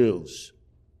steering wheels.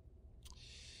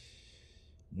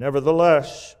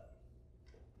 Nevertheless,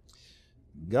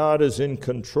 God is in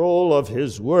control of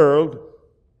His world,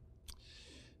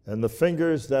 and the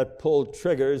fingers that pull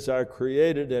triggers are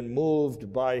created and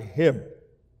moved by Him.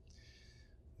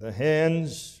 The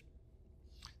hands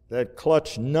that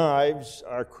clutch knives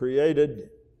are created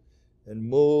and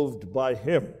moved by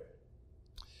Him.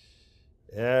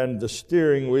 And the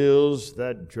steering wheels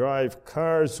that drive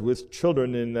cars with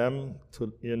children in them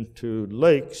into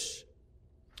lakes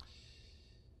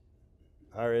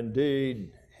are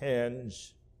indeed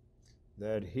hands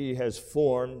that He has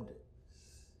formed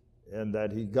and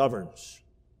that He governs.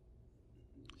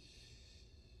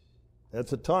 At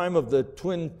the time of the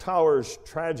Twin Towers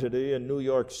tragedy in New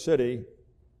York City,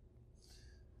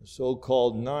 the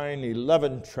so-called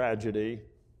 9/11 tragedy,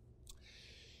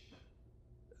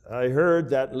 I heard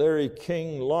that Larry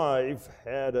King Live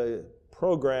had a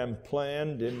program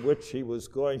planned in which he was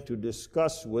going to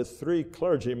discuss with 3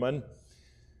 clergymen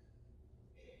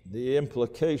the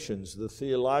implications, the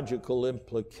theological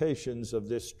implications of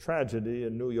this tragedy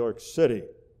in New York City.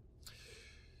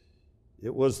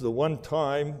 It was the one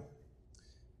time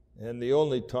and the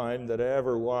only time that I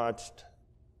ever watched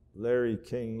Larry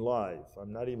King Live.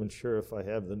 I'm not even sure if I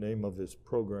have the name of his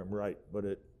program right, but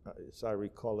as I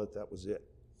recall it, that was it.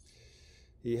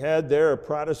 He had there a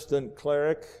Protestant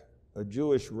cleric, a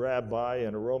Jewish rabbi,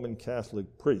 and a Roman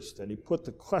Catholic priest, and he put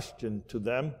the question to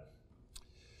them: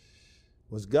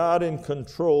 was God in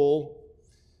control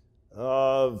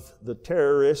of the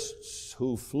terrorists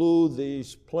who flew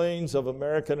these planes of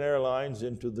American Airlines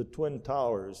into the Twin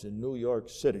Towers in New York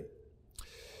City.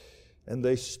 And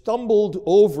they stumbled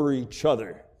over each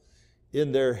other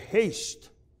in their haste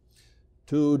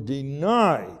to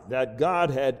deny that God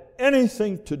had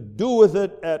anything to do with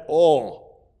it at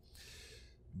all,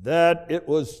 that it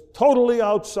was totally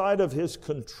outside of His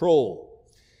control.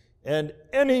 And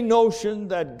any notion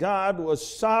that God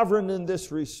was sovereign in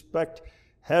this respect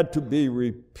had to be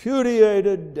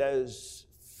repudiated as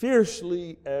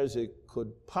fiercely as it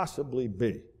could possibly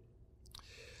be.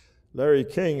 Larry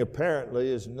King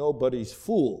apparently is nobody's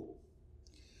fool.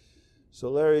 So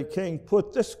Larry King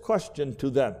put this question to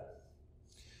them.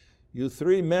 You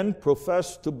three men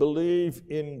profess to believe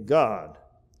in God.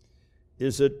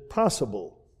 Is it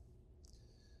possible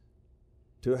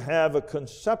to have a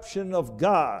conception of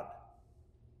God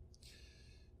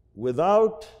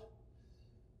without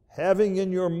having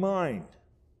in your mind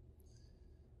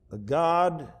a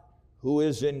God who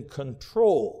is in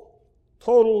control,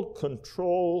 total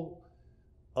control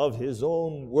of His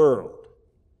own world?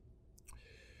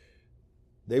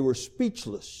 They were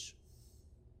speechless.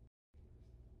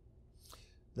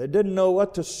 They didn't know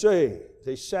what to say.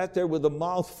 They sat there with a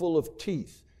mouthful of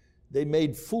teeth. They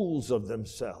made fools of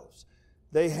themselves.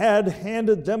 They had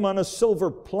handed them on a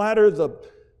silver platter the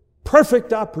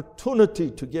perfect opportunity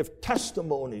to give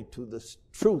testimony to the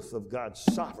truth of God's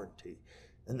sovereignty,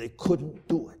 and they couldn't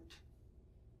do it.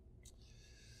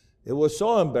 It was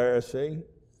so embarrassing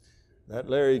that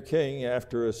Larry King,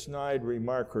 after a snide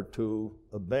remark or two,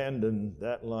 abandoned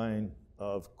that line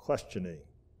of questioning.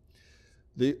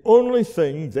 The only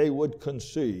thing they would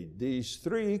concede, these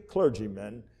three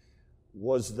clergymen,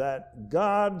 was that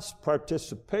God's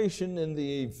participation in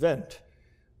the event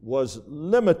was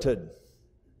limited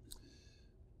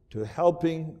to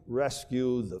helping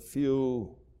rescue the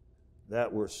few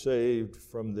that were saved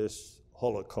from this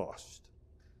Holocaust.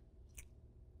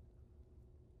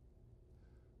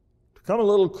 To come a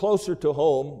little closer to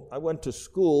home, I went to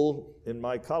school in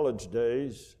my college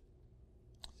days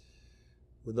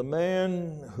with a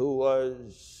man who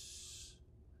was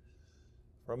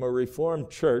from a Reformed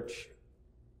church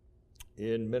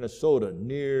in Minnesota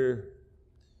near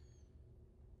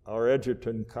our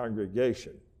Edgerton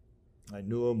congregation. I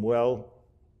knew him well,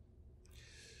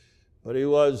 but he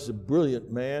was a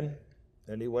brilliant man,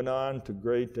 and he went on to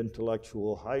great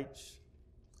intellectual heights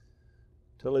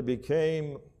till he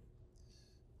became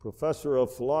professor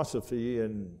of philosophy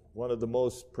in one of the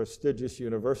most prestigious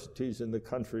universities in the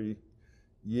country,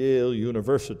 Yale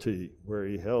University, where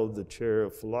he held the chair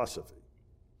of philosophy.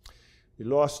 He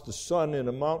lost a son in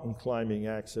a mountain climbing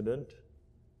accident.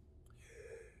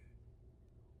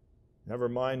 Never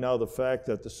mind now the fact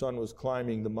that the son was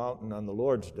climbing the mountain on the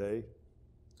Lord's Day.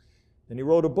 And he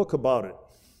wrote a book about it.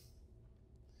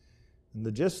 And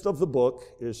the gist of the book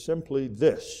is simply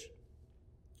this: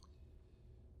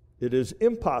 it is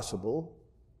impossible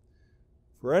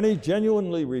for any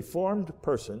genuinely reformed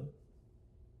person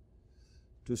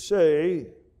to say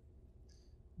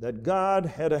that God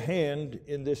had a hand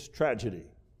in this tragedy.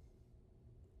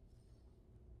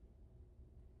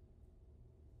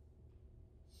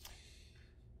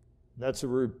 That's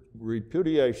a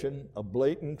repudiation, a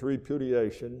blatant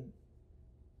repudiation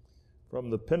from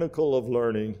the pinnacle of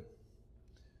learning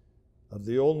of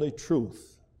the only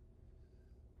truth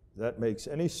that makes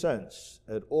any sense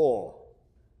at all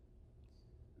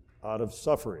out of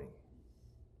suffering.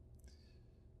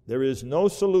 There is no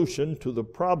solution to the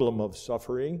problem of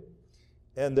suffering,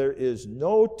 and there is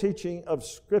no teaching of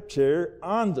Scripture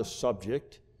on the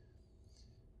subject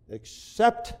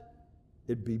except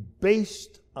it be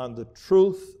based on the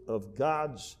truth of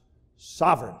God's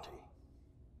sovereignty.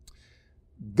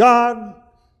 God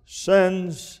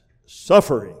sends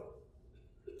suffering.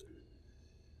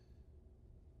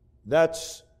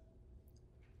 That's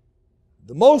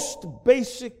the most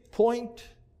basic point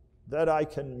that I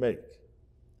can make.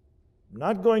 I'm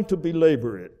not going to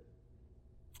belabor it.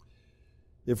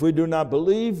 If we do not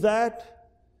believe that,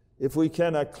 if we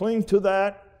cannot cling to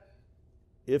that,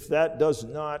 if that does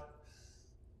not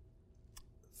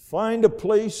find a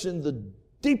place in the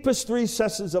deepest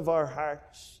recesses of our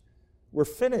hearts, we're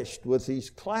finished with these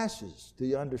classes. Do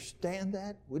you understand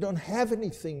that? We don't have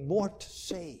anything more to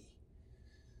say.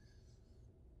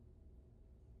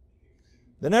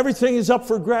 Then everything is up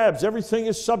for grabs. Everything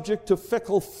is subject to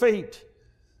fickle fate.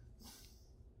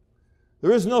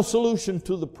 There is no solution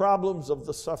to the problems of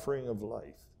the suffering of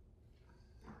life.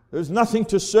 There's nothing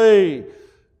to say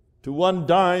to one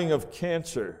dying of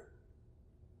cancer.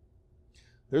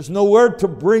 There's no word to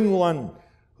bring one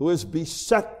who is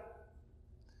beset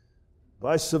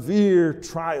by severe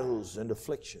trials and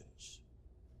afflictions.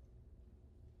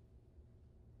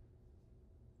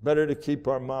 Better to keep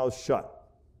our mouths shut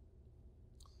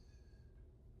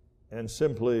and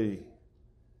simply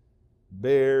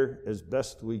bear as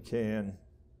best we can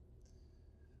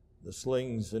the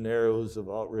slings and arrows of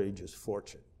outrageous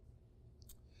fortune.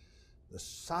 The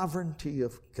sovereignty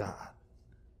of God.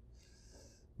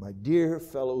 My dear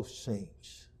fellow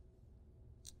saints,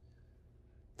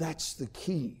 that's the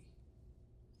key.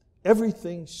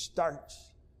 Everything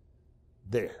starts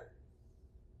there.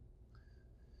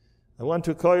 I want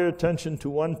to call your attention to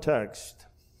one text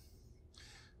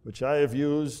which I have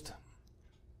used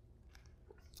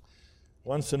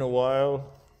once in a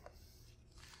while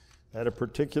at a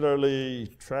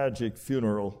particularly tragic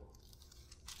funeral.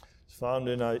 It's found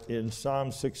in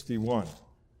Psalm 61.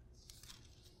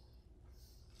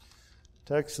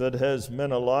 Text that has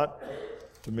meant a lot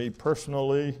to me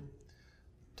personally,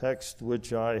 text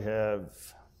which I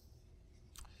have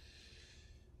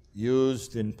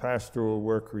used in pastoral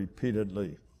work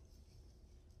repeatedly.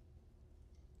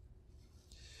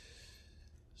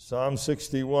 Psalm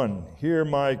 61, hear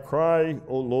my cry,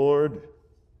 O Lord,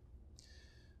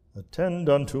 attend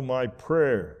unto my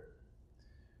prayer.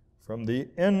 From the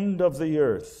end of the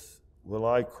earth will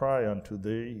I cry unto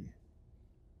thee.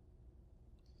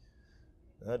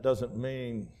 That doesn't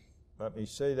mean, let me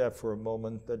say that for a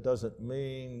moment, that doesn't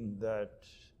mean that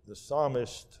the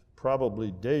psalmist,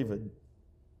 probably David,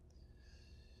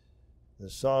 the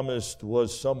psalmist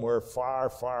was somewhere far,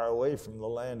 far away from the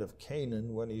land of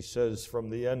Canaan when he says,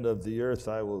 from the end of the earth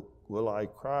will I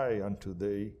cry unto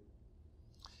thee.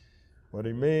 What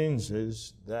he means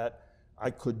is that I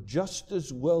could just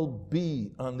as well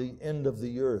be on the end of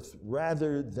the earth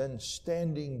rather than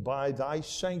standing by thy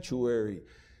sanctuary,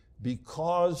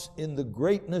 because in the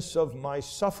greatness of my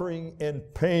suffering and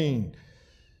pain,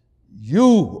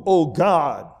 you, O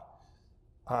God,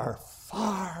 are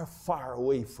far, far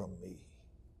away from me.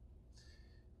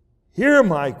 Hear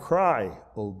my cry,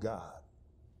 O God.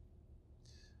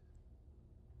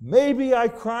 Maybe I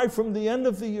cry from the end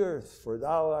of the earth, for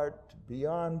thou art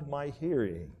beyond my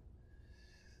hearing.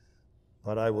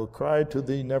 But I will cry to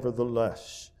thee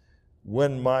nevertheless,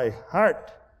 when my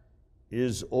heart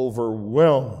is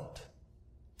overwhelmed.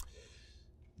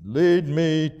 Lead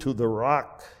me to the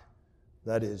rock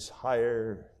that is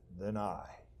higher than I.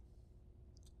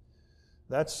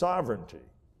 That's sovereignty.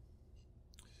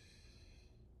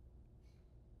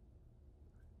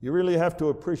 You really have to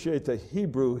appreciate the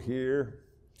Hebrew here.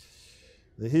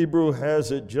 The Hebrew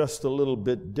has it just a little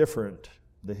bit different.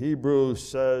 The Hebrew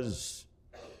says,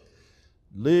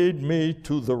 lead me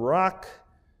to the rock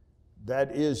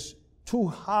that is too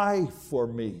high for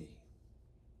me.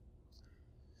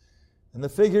 And the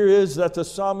figure is that the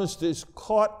psalmist is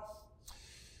caught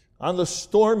on the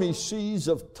stormy seas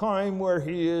of time where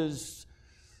he is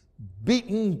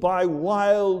beaten by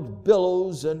wild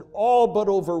billows and all but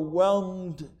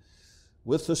overwhelmed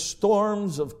with the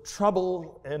storms of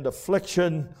trouble and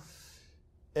affliction.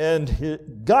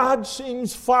 And God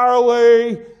seems far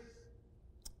away,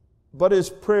 but his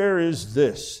prayer is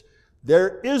this: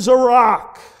 there is a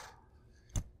rock.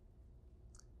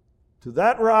 To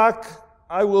that rock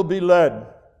I will be led,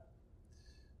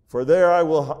 for there I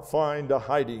will find a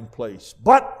hiding place.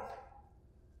 But,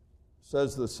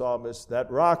 says the psalmist, that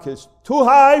rock is too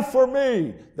high for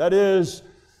me. That is,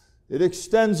 it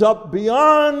extends up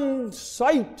beyond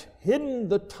sight, hidden,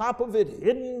 the top of it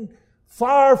hidden,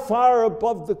 far, far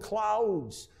above the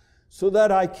clouds, so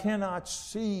that I cannot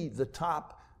see the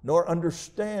top nor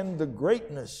understand the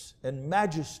greatness and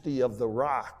majesty of the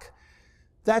rock.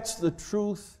 That's the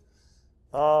truth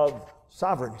of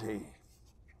sovereignty.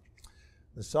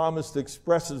 The psalmist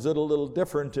expresses it a little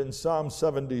different in Psalm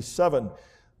 77.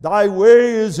 Thy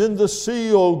way is in the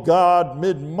sea, O God,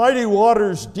 mid mighty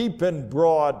waters deep and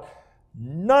broad.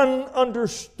 None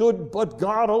understood but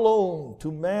God alone.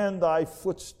 To man thy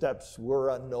footsteps were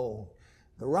unknown.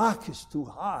 The rock is too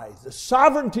high. The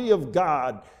sovereignty of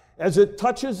God, as it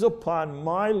touches upon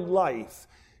my life,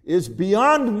 is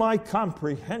beyond my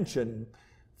comprehension,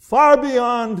 far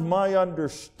beyond my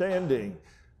understanding.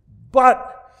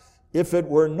 But if it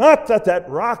were not that that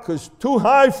rock is too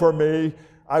high for me,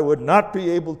 I would not be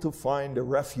able to find a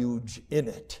refuge in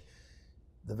it.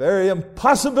 The very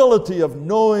impossibility of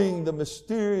knowing the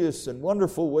mysterious and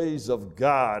wonderful ways of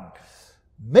God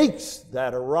makes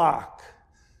that a rock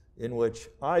in which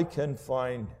I can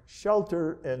find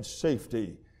shelter and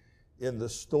safety in the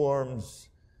storms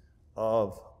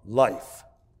of life.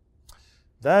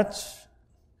 That's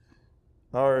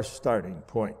our starting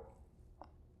point.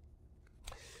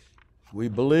 We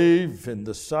believe in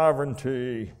the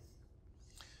sovereignty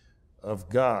of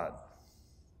God.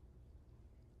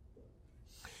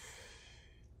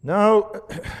 Now,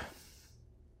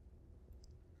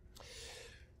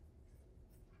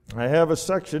 I have a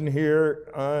section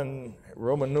here on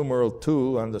Roman numeral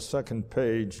 2 on the second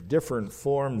page, different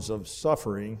forms of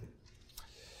suffering.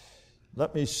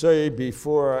 Let me say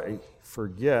before I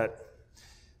forget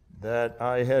that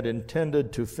I had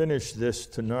intended to finish this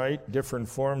tonight, different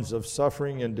forms of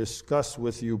suffering, and discuss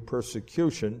with you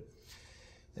persecution.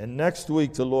 And next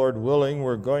week, the Lord willing,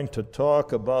 we're going to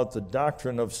talk about the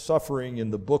doctrine of suffering in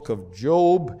the book of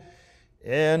Job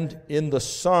and in the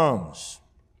Psalms,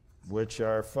 which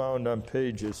are found on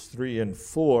pages 3 and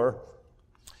 4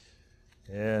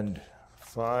 and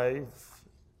 5.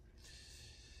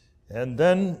 And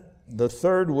then the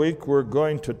third week, we're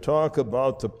going to talk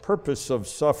about the purpose of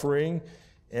suffering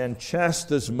and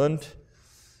chastisement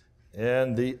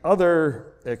and the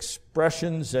other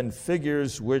expressions and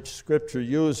figures which Scripture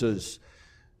uses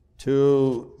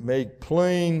to make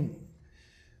plain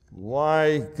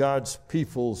why God's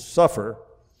people suffer.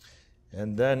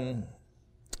 And then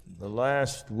the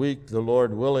last week, the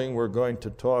Lord willing, we're going to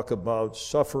talk about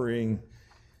suffering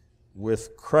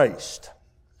with Christ,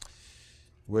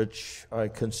 which I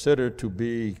consider to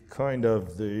be kind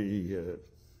of the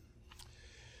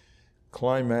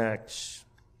climax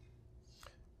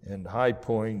and high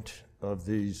point of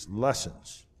these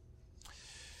lessons.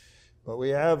 But we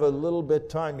have a little bit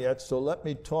time yet, so let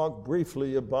me talk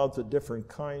briefly about the different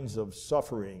kinds of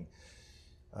suffering.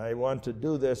 I want to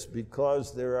do this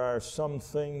because there are some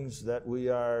things that we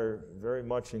are very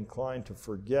much inclined to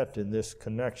forget in this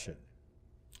connection.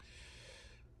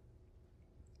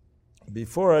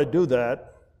 Before I do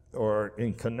that, or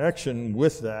in connection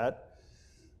with that,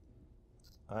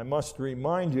 I must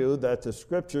remind you that the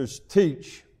Scriptures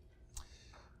teach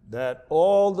that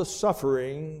all the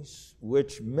sufferings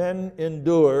which men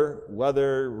endure,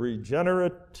 whether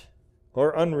regenerate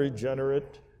or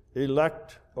unregenerate,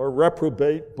 elect or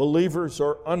reprobate, believers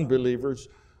or unbelievers,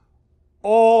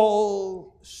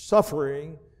 all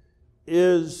suffering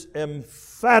is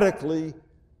emphatically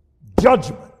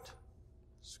judgment.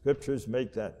 Scriptures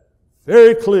make that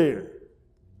very clear.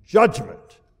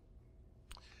 Judgment.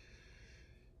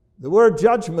 The word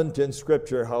judgment in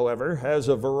Scripture, however, has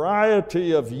a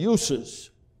variety of uses.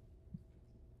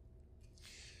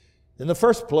 In the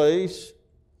first place,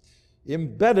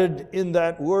 embedded in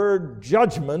that word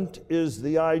judgment is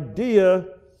the idea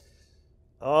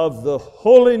of the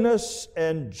holiness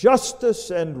and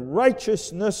justice and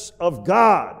righteousness of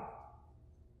God.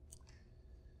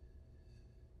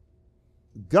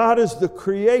 God is the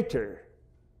creator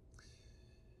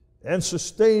and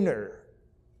sustainer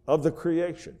of the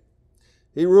creation.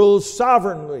 He rules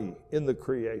sovereignly in the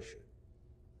creation.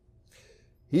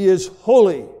 He is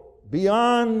holy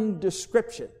beyond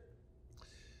description.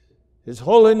 His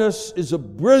holiness is a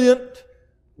brilliant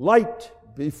light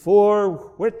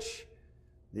before which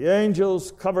the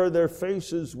angels cover their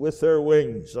faces with their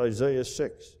wings, Isaiah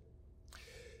 6.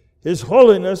 His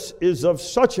holiness is of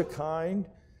such a kind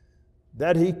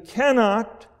that he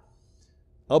cannot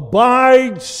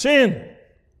abide sin.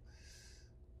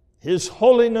 His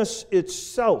holiness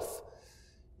itself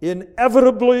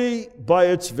inevitably, by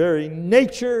its very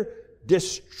nature,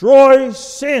 destroys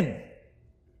sin.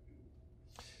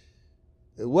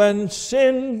 When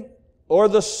sin or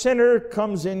the sinner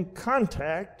comes in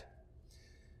contact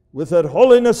with that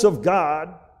holiness of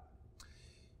God,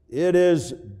 it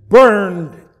is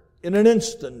burned in an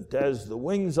instant, as the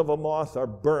wings of a moth are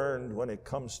burned when it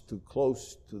comes too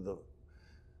close to the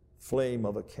flame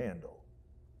of a candle.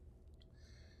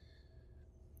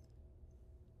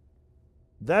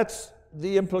 That's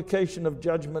the implication of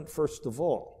judgment, first of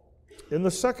all. In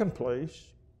the second place,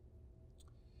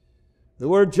 the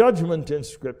word judgment in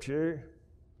Scripture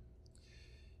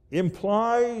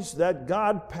implies that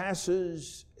God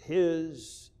passes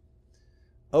His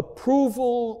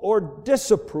approval or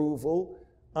disapproval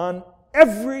on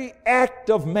every act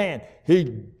of man.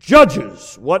 He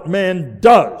judges what man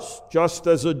does, just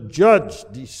as a judge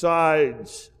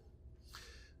decides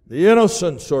the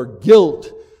innocence or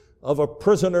guilt of a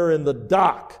prisoner in the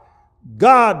dock.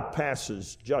 God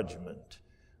passes judgment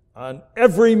on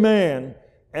every man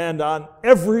and on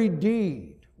every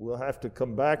deed. We'll have to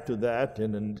come back to that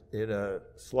in a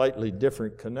slightly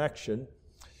different connection.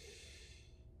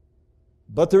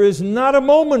 But there is not a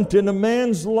moment in a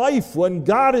man's life when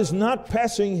God is not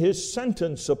passing His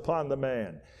sentence upon the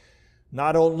man.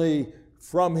 Not only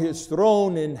from His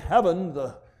throne in heaven,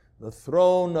 the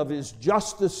throne of His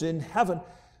justice in heaven,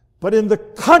 but in the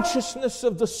consciousness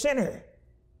of the sinner.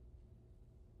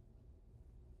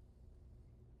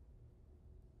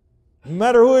 no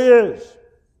matter who he is,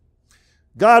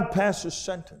 God passes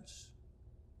sentence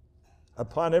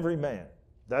upon every man.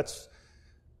 That's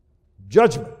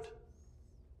judgment.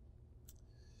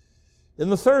 In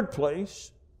the third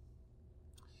place,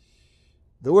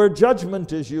 the word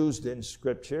judgment is used in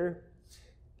Scripture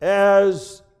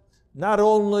as not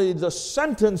only the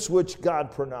sentence which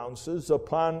God pronounces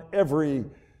upon every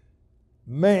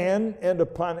man and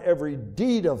upon every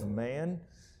deed of man,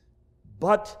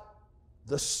 but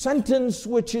the sentence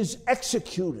which is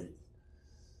executed.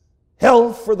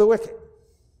 Hell for the wicked,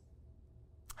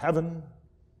 heaven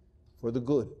for the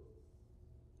good.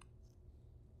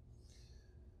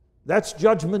 That's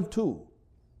judgment too.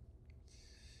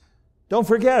 Don't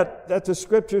forget that the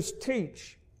Scriptures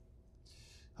teach,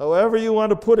 however you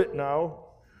want to put it now,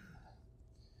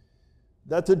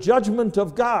 that the judgment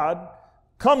of God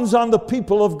comes on the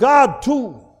people of God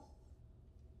too.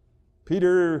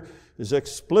 Peter is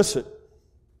explicit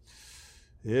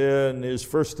in his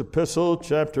first epistle,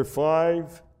 chapter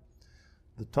 5.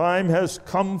 The time has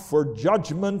come for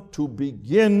judgment to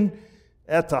begin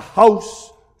at the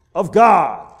house of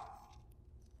God.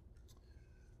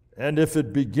 And if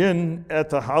it begin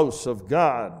at the house of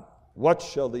God, what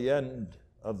shall the end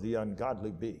of the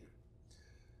ungodly be?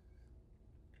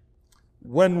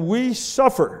 When we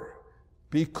suffer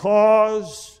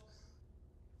because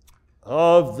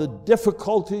of the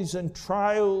difficulties and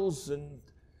trials and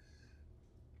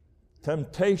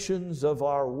temptations of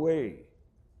our way,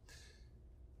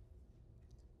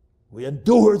 we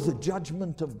endure the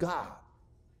judgment of God.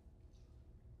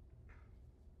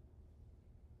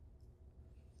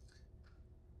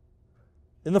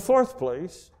 In the fourth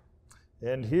place,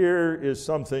 and here is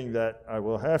something that I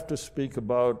will have to speak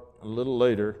about a little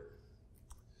later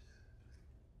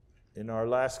in our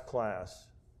last class,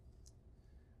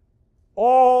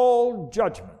 all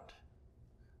judgment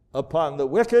upon the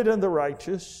wicked and the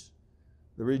righteous,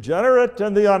 the regenerate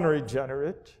and the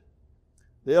unregenerate,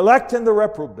 the elect and the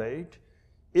reprobate,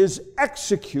 is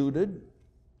executed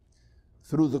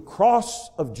through the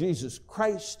cross of Jesus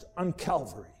Christ on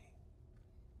Calvary.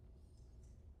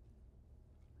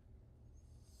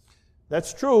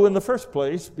 That's true in the first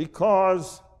place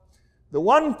because the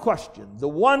one question, the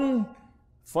one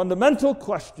fundamental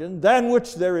question than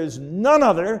which there is none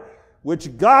other,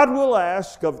 which God will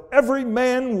ask of every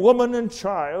man, woman, and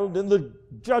child in the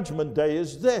judgment day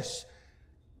is this: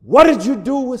 what did you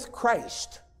do with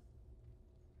Christ?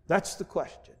 That's the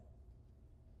question.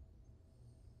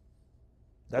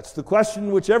 That's the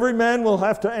question which every man will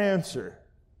have to answer.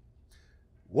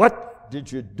 What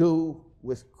did you do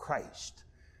with Christ?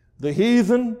 The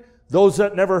heathen, those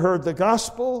that never heard the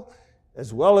gospel,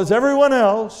 as well as everyone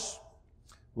else,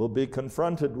 will be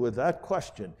confronted with that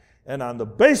question. And on the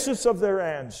basis of their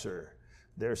answer,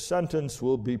 their sentence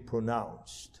will be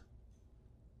pronounced.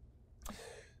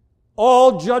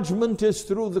 All judgment is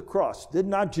through the cross. Did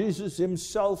not Jesus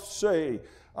himself say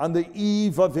on the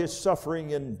eve of his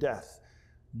suffering and death,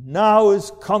 "Now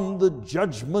is come the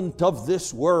judgment of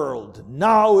this world.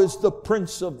 Now is the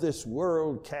prince of this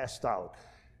world cast out."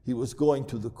 He was going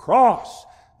to the cross.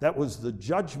 That was the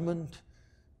judgment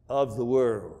of the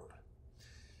world.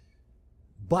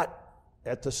 But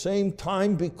at the same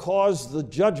time, because the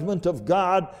judgment of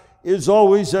God is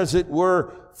always, as it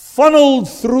were, funneled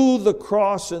through the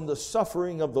cross and the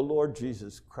suffering of the Lord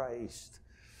Jesus Christ,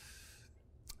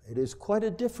 it is quite a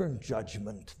different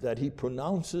judgment that he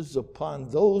pronounces upon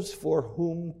those for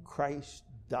whom Christ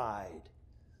died.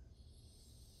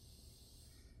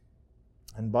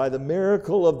 And by the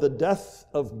miracle of the death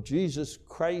of Jesus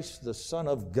Christ, the Son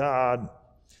of God,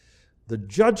 the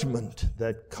judgment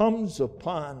that comes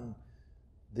upon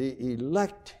the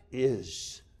elect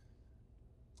is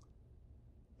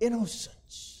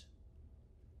innocence,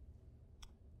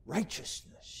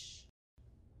 righteousness,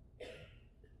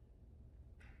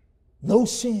 no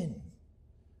sin,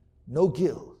 no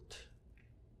guilt,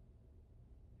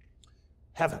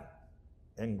 heaven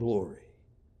and glory.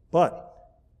 But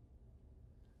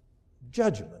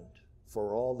judgment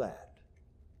for all that.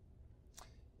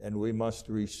 And we must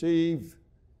receive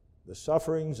the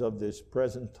sufferings of this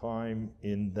present time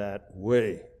in that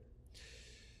way.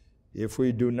 If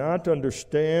we do not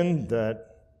understand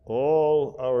that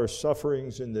all our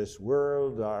sufferings in this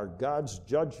world are God's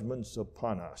judgments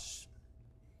upon us,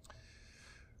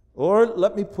 or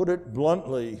let me put it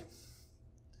bluntly,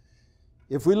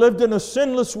 if we lived in a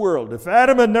sinless world, if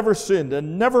Adam had never sinned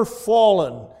and never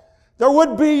fallen, there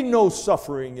would be no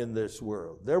suffering in this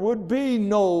world. There would be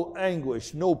no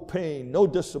anguish, no pain, no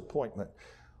disappointment.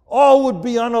 All would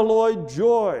be unalloyed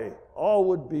joy. All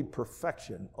would be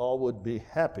perfection. All would be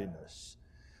happiness.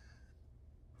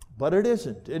 But it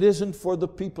isn't. It isn't for the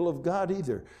people of God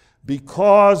either,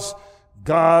 because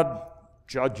God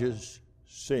judges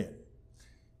sin.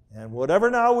 And whatever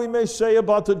now we may say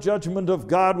about the judgment of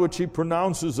God which he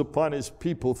pronounces upon his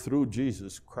people through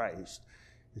Jesus Christ,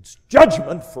 it's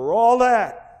judgment for all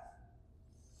that.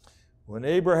 When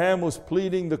Abraham was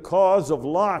pleading the cause of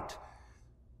Lot,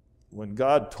 when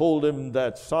God told him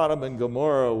that Sodom and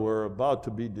Gomorrah were about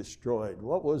to be destroyed,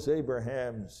 what was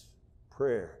Abraham's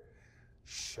prayer?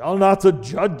 Shall not the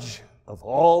judge of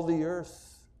all the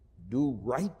earth do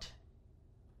right?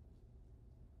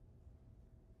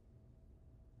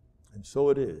 And so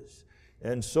it is.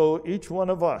 And so each one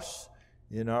of us,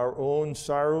 in our own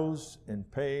sorrows and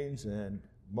pains and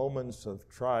moments of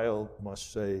trial,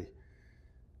 must say,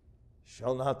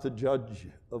 shall not the judge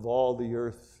of all the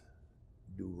earth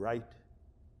do right?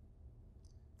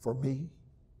 For me?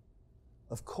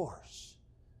 Of course.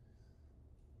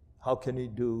 How can he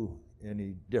do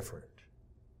any different?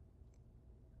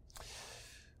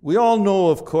 We all know,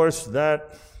 of course,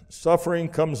 that suffering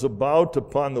comes about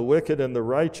upon the wicked and the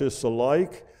righteous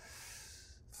alike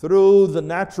through the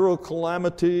natural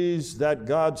calamities that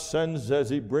God sends as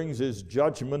he brings his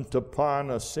judgment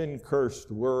upon a sin-cursed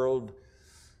world.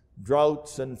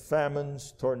 Droughts and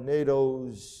famines,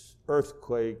 tornadoes,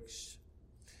 earthquakes,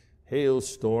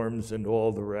 hailstorms, and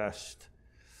all the rest.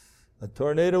 A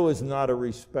tornado is not a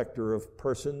respecter of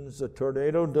persons. A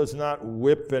tornado does not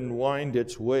whip and wind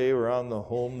its way around the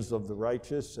homes of the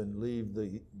righteous and leave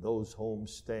those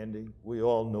homes standing. We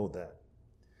all know that.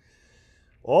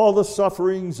 All the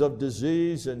sufferings of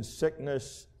disease and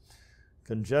sickness,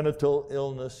 congenital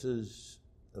illnesses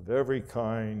of every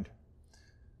kind,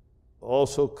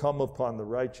 also come upon the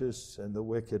righteous and the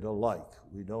wicked alike.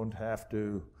 We don't have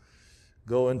to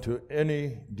go into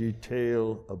any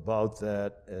detail about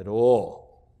that at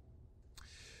all.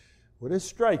 What is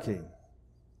striking,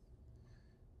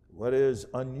 what is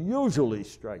unusually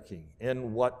striking,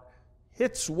 and what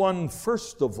hits one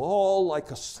first of all like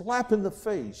a slap in the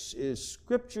face is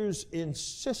Scripture's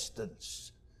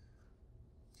insistence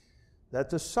that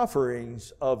the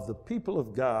sufferings of the people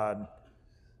of God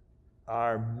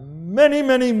are many,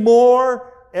 many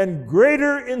more and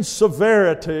greater in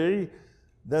severity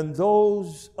than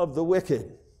those of the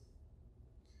wicked.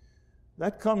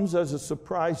 That comes as a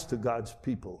surprise to God's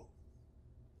people.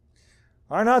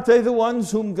 Are not they the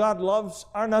ones whom God loves?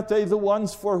 Are not they the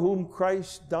ones for whom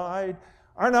Christ died?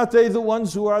 Are not they the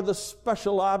ones who are the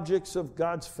special objects of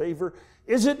God's favor?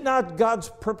 Is it not God's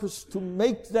purpose to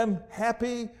make them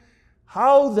happy?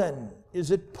 How then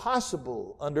is it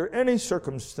possible under any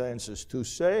circumstances to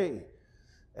say,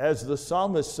 as the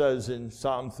psalmist says in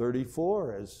Psalm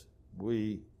 34, as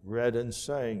we read and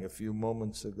sang a few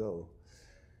moments ago,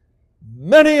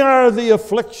 many are the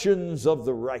afflictions of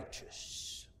the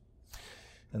righteous.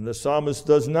 And the psalmist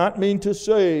does not mean to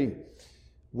say,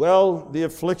 well, the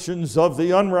afflictions of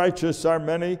the unrighteous are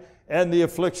many, and the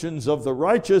afflictions of the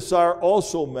righteous are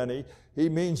also many. He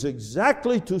means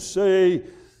exactly to say,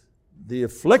 the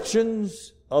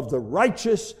afflictions of the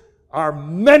righteous are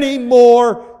many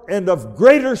more and of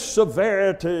greater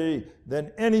severity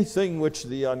than anything which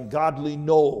the ungodly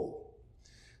know.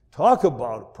 Talk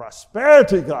about a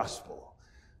prosperity gospel.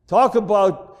 Talk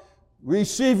about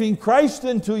receiving Christ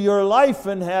into your life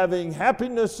and having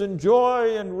happiness and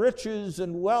joy and riches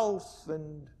and wealth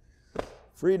and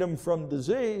freedom from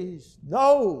disease.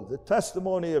 No, the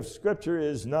testimony of Scripture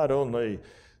is not only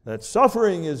that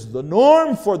suffering is the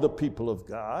norm for the people of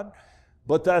God,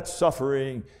 but that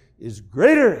suffering is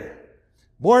greater,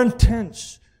 more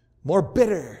intense, more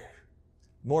bitter,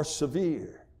 more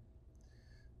severe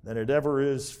than it ever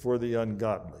is for the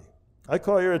ungodly. I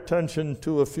call your attention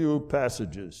to a few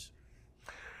passages.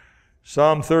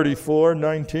 Psalm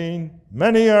 34:19,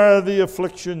 many are the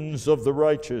afflictions of the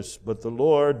righteous, but the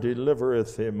Lord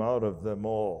delivereth him out of them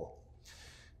all.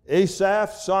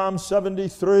 Asaph, Psalm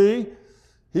 73,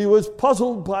 he was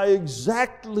puzzled by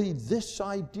exactly this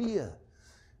idea.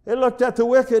 He looked at the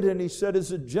wicked and he said,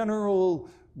 as a general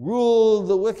rule,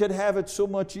 the wicked have it so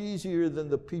much easier than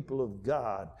the people of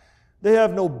God. They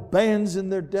have no bands in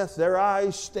their death. Their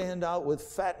eyes stand out with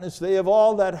fatness. They have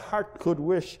all that heart could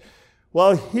wish.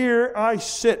 While here I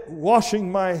sit,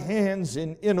 washing my hands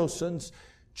in innocence,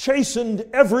 chastened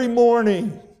every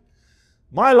morning.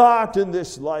 My lot in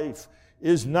this life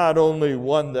is not only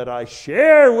one that I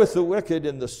share with the wicked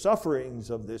in the sufferings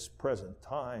of this present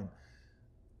time,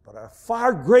 but are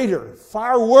far greater,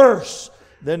 far worse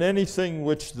than anything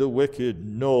which the wicked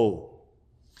know.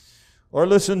 Or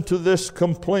listen to this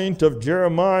complaint of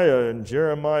Jeremiah in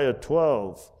Jeremiah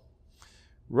 12.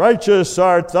 Righteous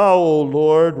art thou, O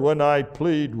Lord, when I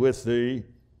plead with thee.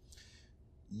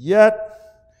 Yet,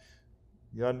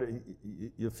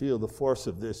 you feel the force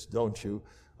of this, don't you?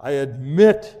 I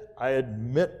admit,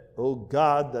 O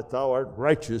God, that thou art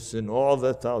righteous in all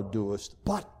that thou doest.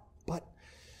 But,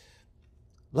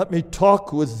 let me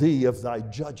talk with thee of thy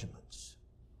judgments.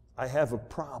 I have a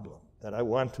problem that I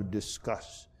want to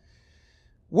discuss.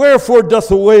 Wherefore doth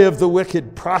the way of the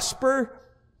wicked prosper?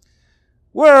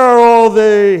 Where are all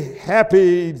they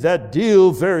happy that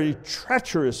deal very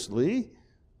treacherously?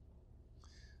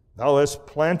 Thou hast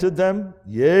planted them,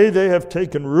 yea, they have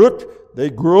taken root, they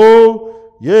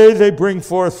grow, yea, they bring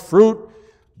forth fruit.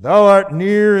 Thou art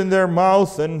near in their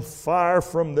mouth and far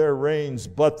from their reins,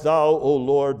 but thou, O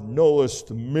Lord, knowest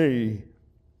me.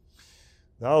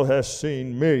 Thou hast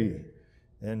seen me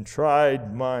and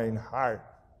tried mine heart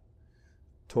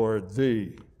toward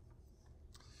thee.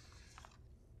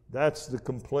 That's the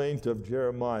complaint of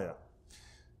Jeremiah.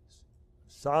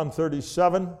 Psalm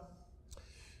 37,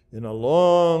 in a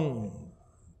long,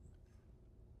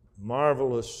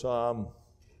 marvelous psalm,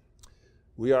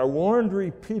 we are warned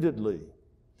repeatedly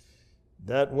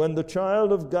that when the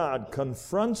child of God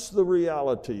confronts the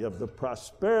reality of the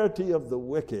prosperity of the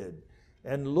wicked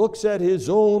and looks at his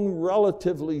own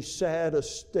relatively sad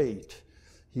estate,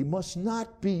 he must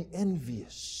not be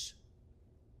envious.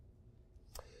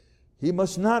 He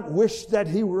must not wish that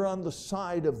he were on the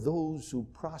side of those who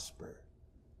prosper.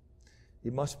 He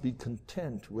must be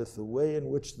content with the way in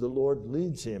which the Lord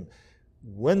leads him,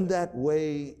 when that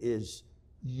way is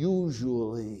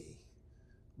usually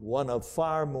one of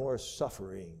far more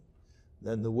suffering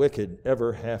than the wicked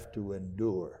ever have to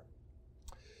endure.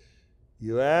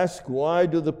 You ask, why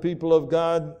do the people of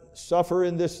God suffer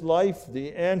in this life?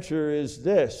 The answer is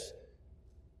this: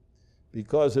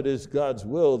 because it is God's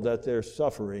will that their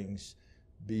sufferings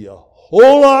be a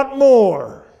whole lot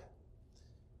more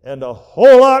and a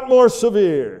whole lot more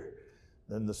severe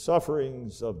than the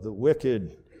sufferings of the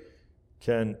wicked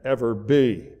can ever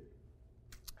be.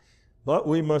 But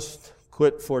we must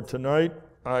quit for tonight.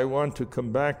 I want to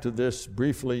come back to this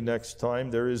briefly next time.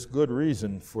 There is good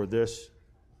reason for this.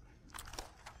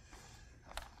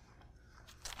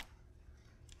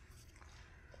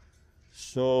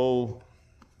 So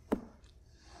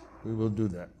we will do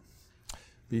that.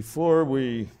 Before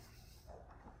we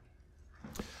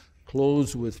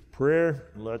close with prayer,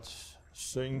 let's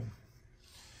sing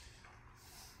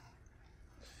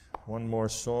one more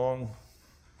song.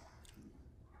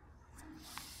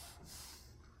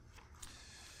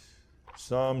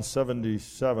 Psalm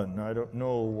 77. I don't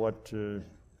know what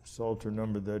Psalter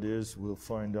number that is. We'll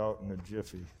find out in a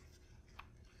jiffy.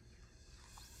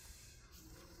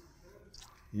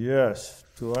 Yes,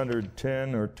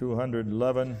 210 or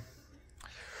 211.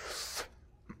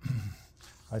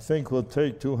 I think we'll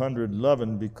take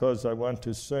 211 because I want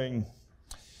to sing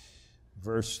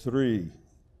verse 3.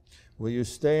 Will you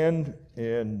stand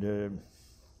and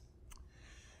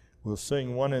we'll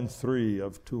sing 1 and 3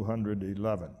 of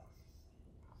 211.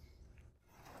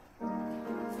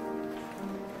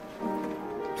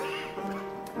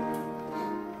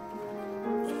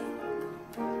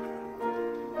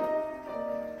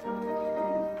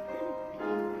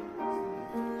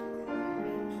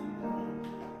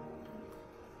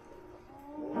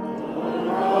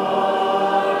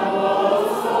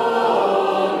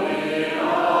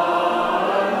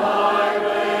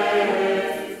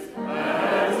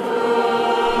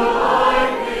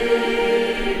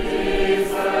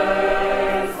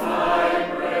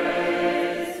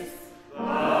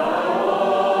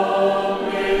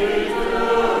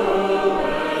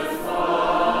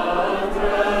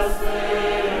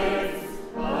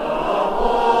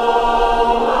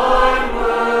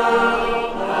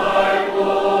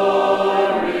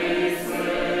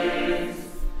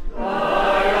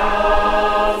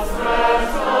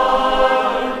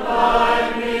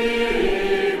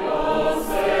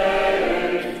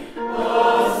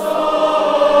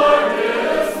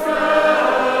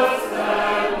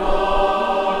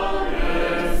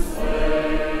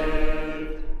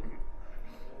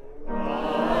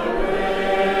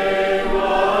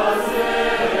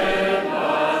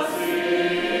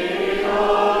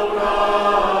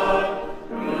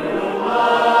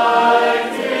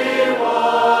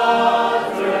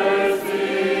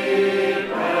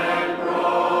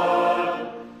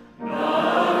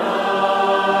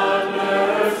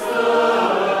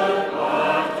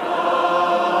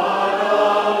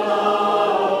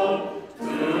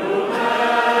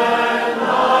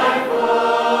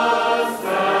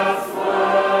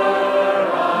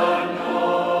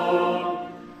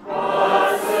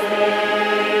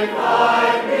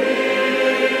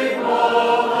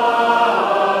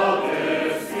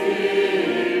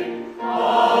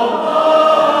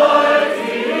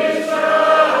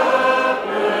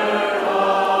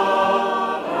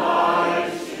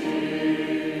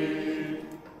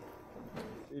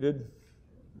 Seated.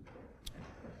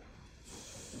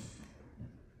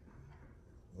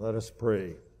 Let us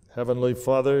pray. Heavenly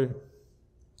Father,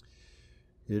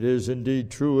 it is indeed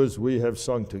true as we have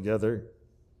sung together,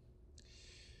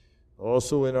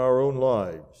 also in our own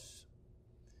lives.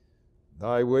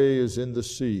 Thy way is in the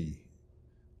sea,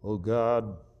 O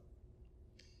God,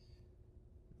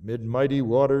 mid mighty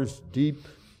waters deep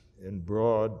and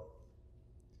broad.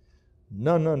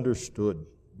 None understood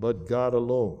but God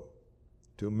alone.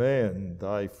 To man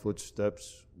thy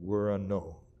footsteps were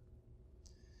unknown.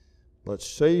 But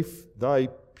safe thy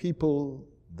people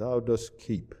thou dost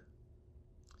keep,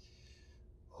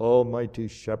 Almighty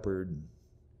Shepherd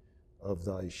of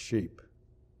thy sheep.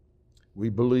 We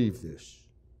believe this.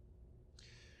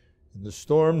 In the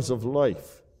storms of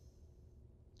life,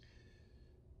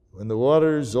 when the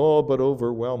waters all but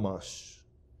overwhelm us,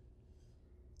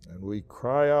 and we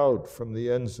cry out from the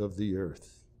ends of the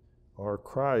earth, our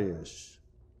cry is,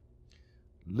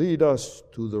 lead us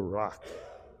to the rock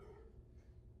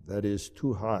that is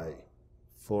too high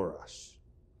for us.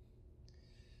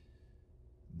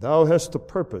 Thou hast a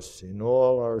purpose in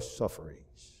all our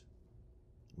sufferings,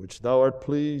 which thou art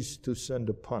pleased to send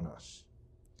upon us.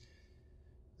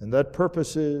 And that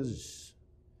purpose is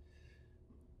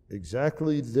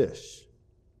exactly this,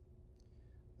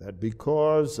 that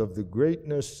because of the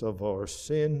greatness of our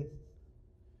sin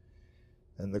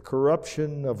and the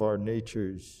corruption of our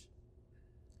natures,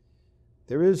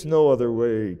 there is no other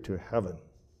way to heaven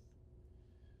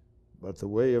but the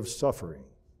way of suffering.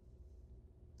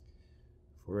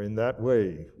 For in that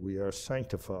way we are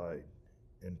sanctified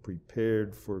and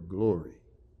prepared for glory.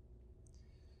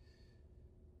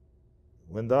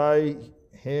 When thy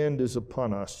hand is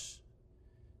upon us,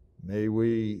 may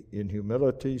we in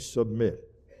humility submit.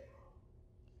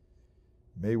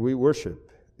 May we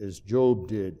worship as Job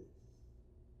did.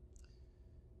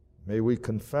 May we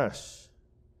confess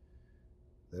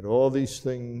that all these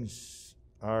things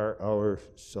are our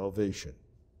salvation,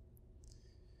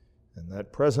 and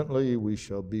that presently we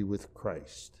shall be with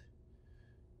Christ,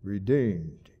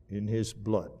 redeemed in his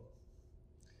blood,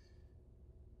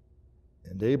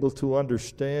 and able to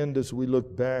understand as we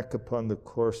look back upon the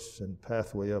course and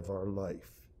pathway of our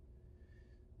life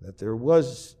that there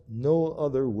was no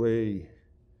other way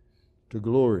to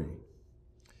glory.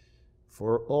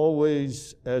 For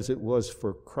always as it was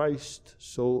for Christ,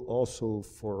 so also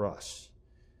for us,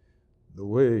 the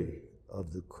way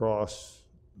of the cross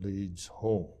leads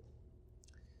home.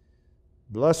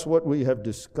 Bless what we have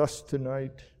discussed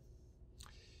tonight.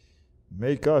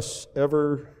 Make us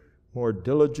ever more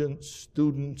diligent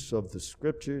students of the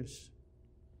Scriptures.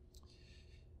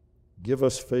 Give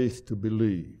us faith to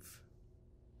believe,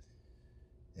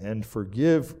 and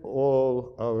forgive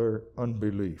all our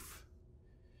unbelief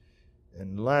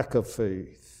and lack of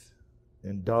faith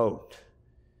and doubt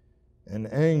and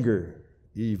anger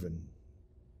even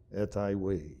at thy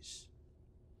ways.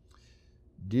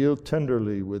 Deal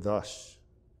tenderly with us.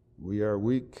 We are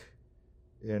weak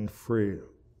and frail.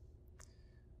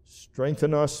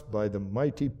 Strengthen us by the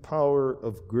mighty power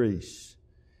of grace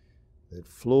that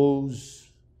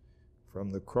flows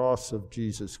from the cross of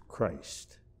Jesus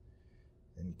Christ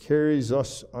and carries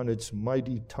us on its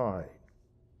mighty tide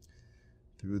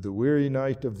through the weary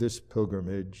night of this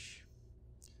pilgrimage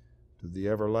to the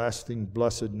everlasting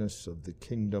blessedness of the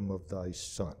kingdom of thy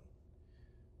Son.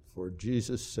 For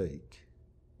Jesus' sake,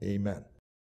 amen.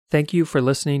 Thank you for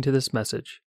listening to this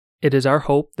message. It is our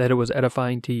hope that it was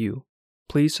edifying to you.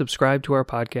 Please subscribe to our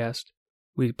podcast.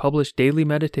 We publish daily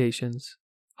meditations,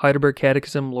 Heidelberg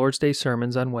Catechism Lord's Day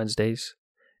sermons on Wednesdays,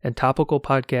 and topical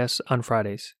podcasts on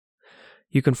Fridays.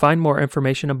 You can find more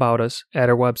information about us at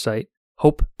our website,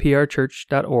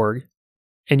 hopeprchurch.org,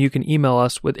 and you can email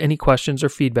us with any questions or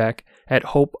feedback at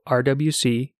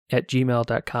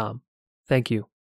hoperwc@gmail.com. Thank you.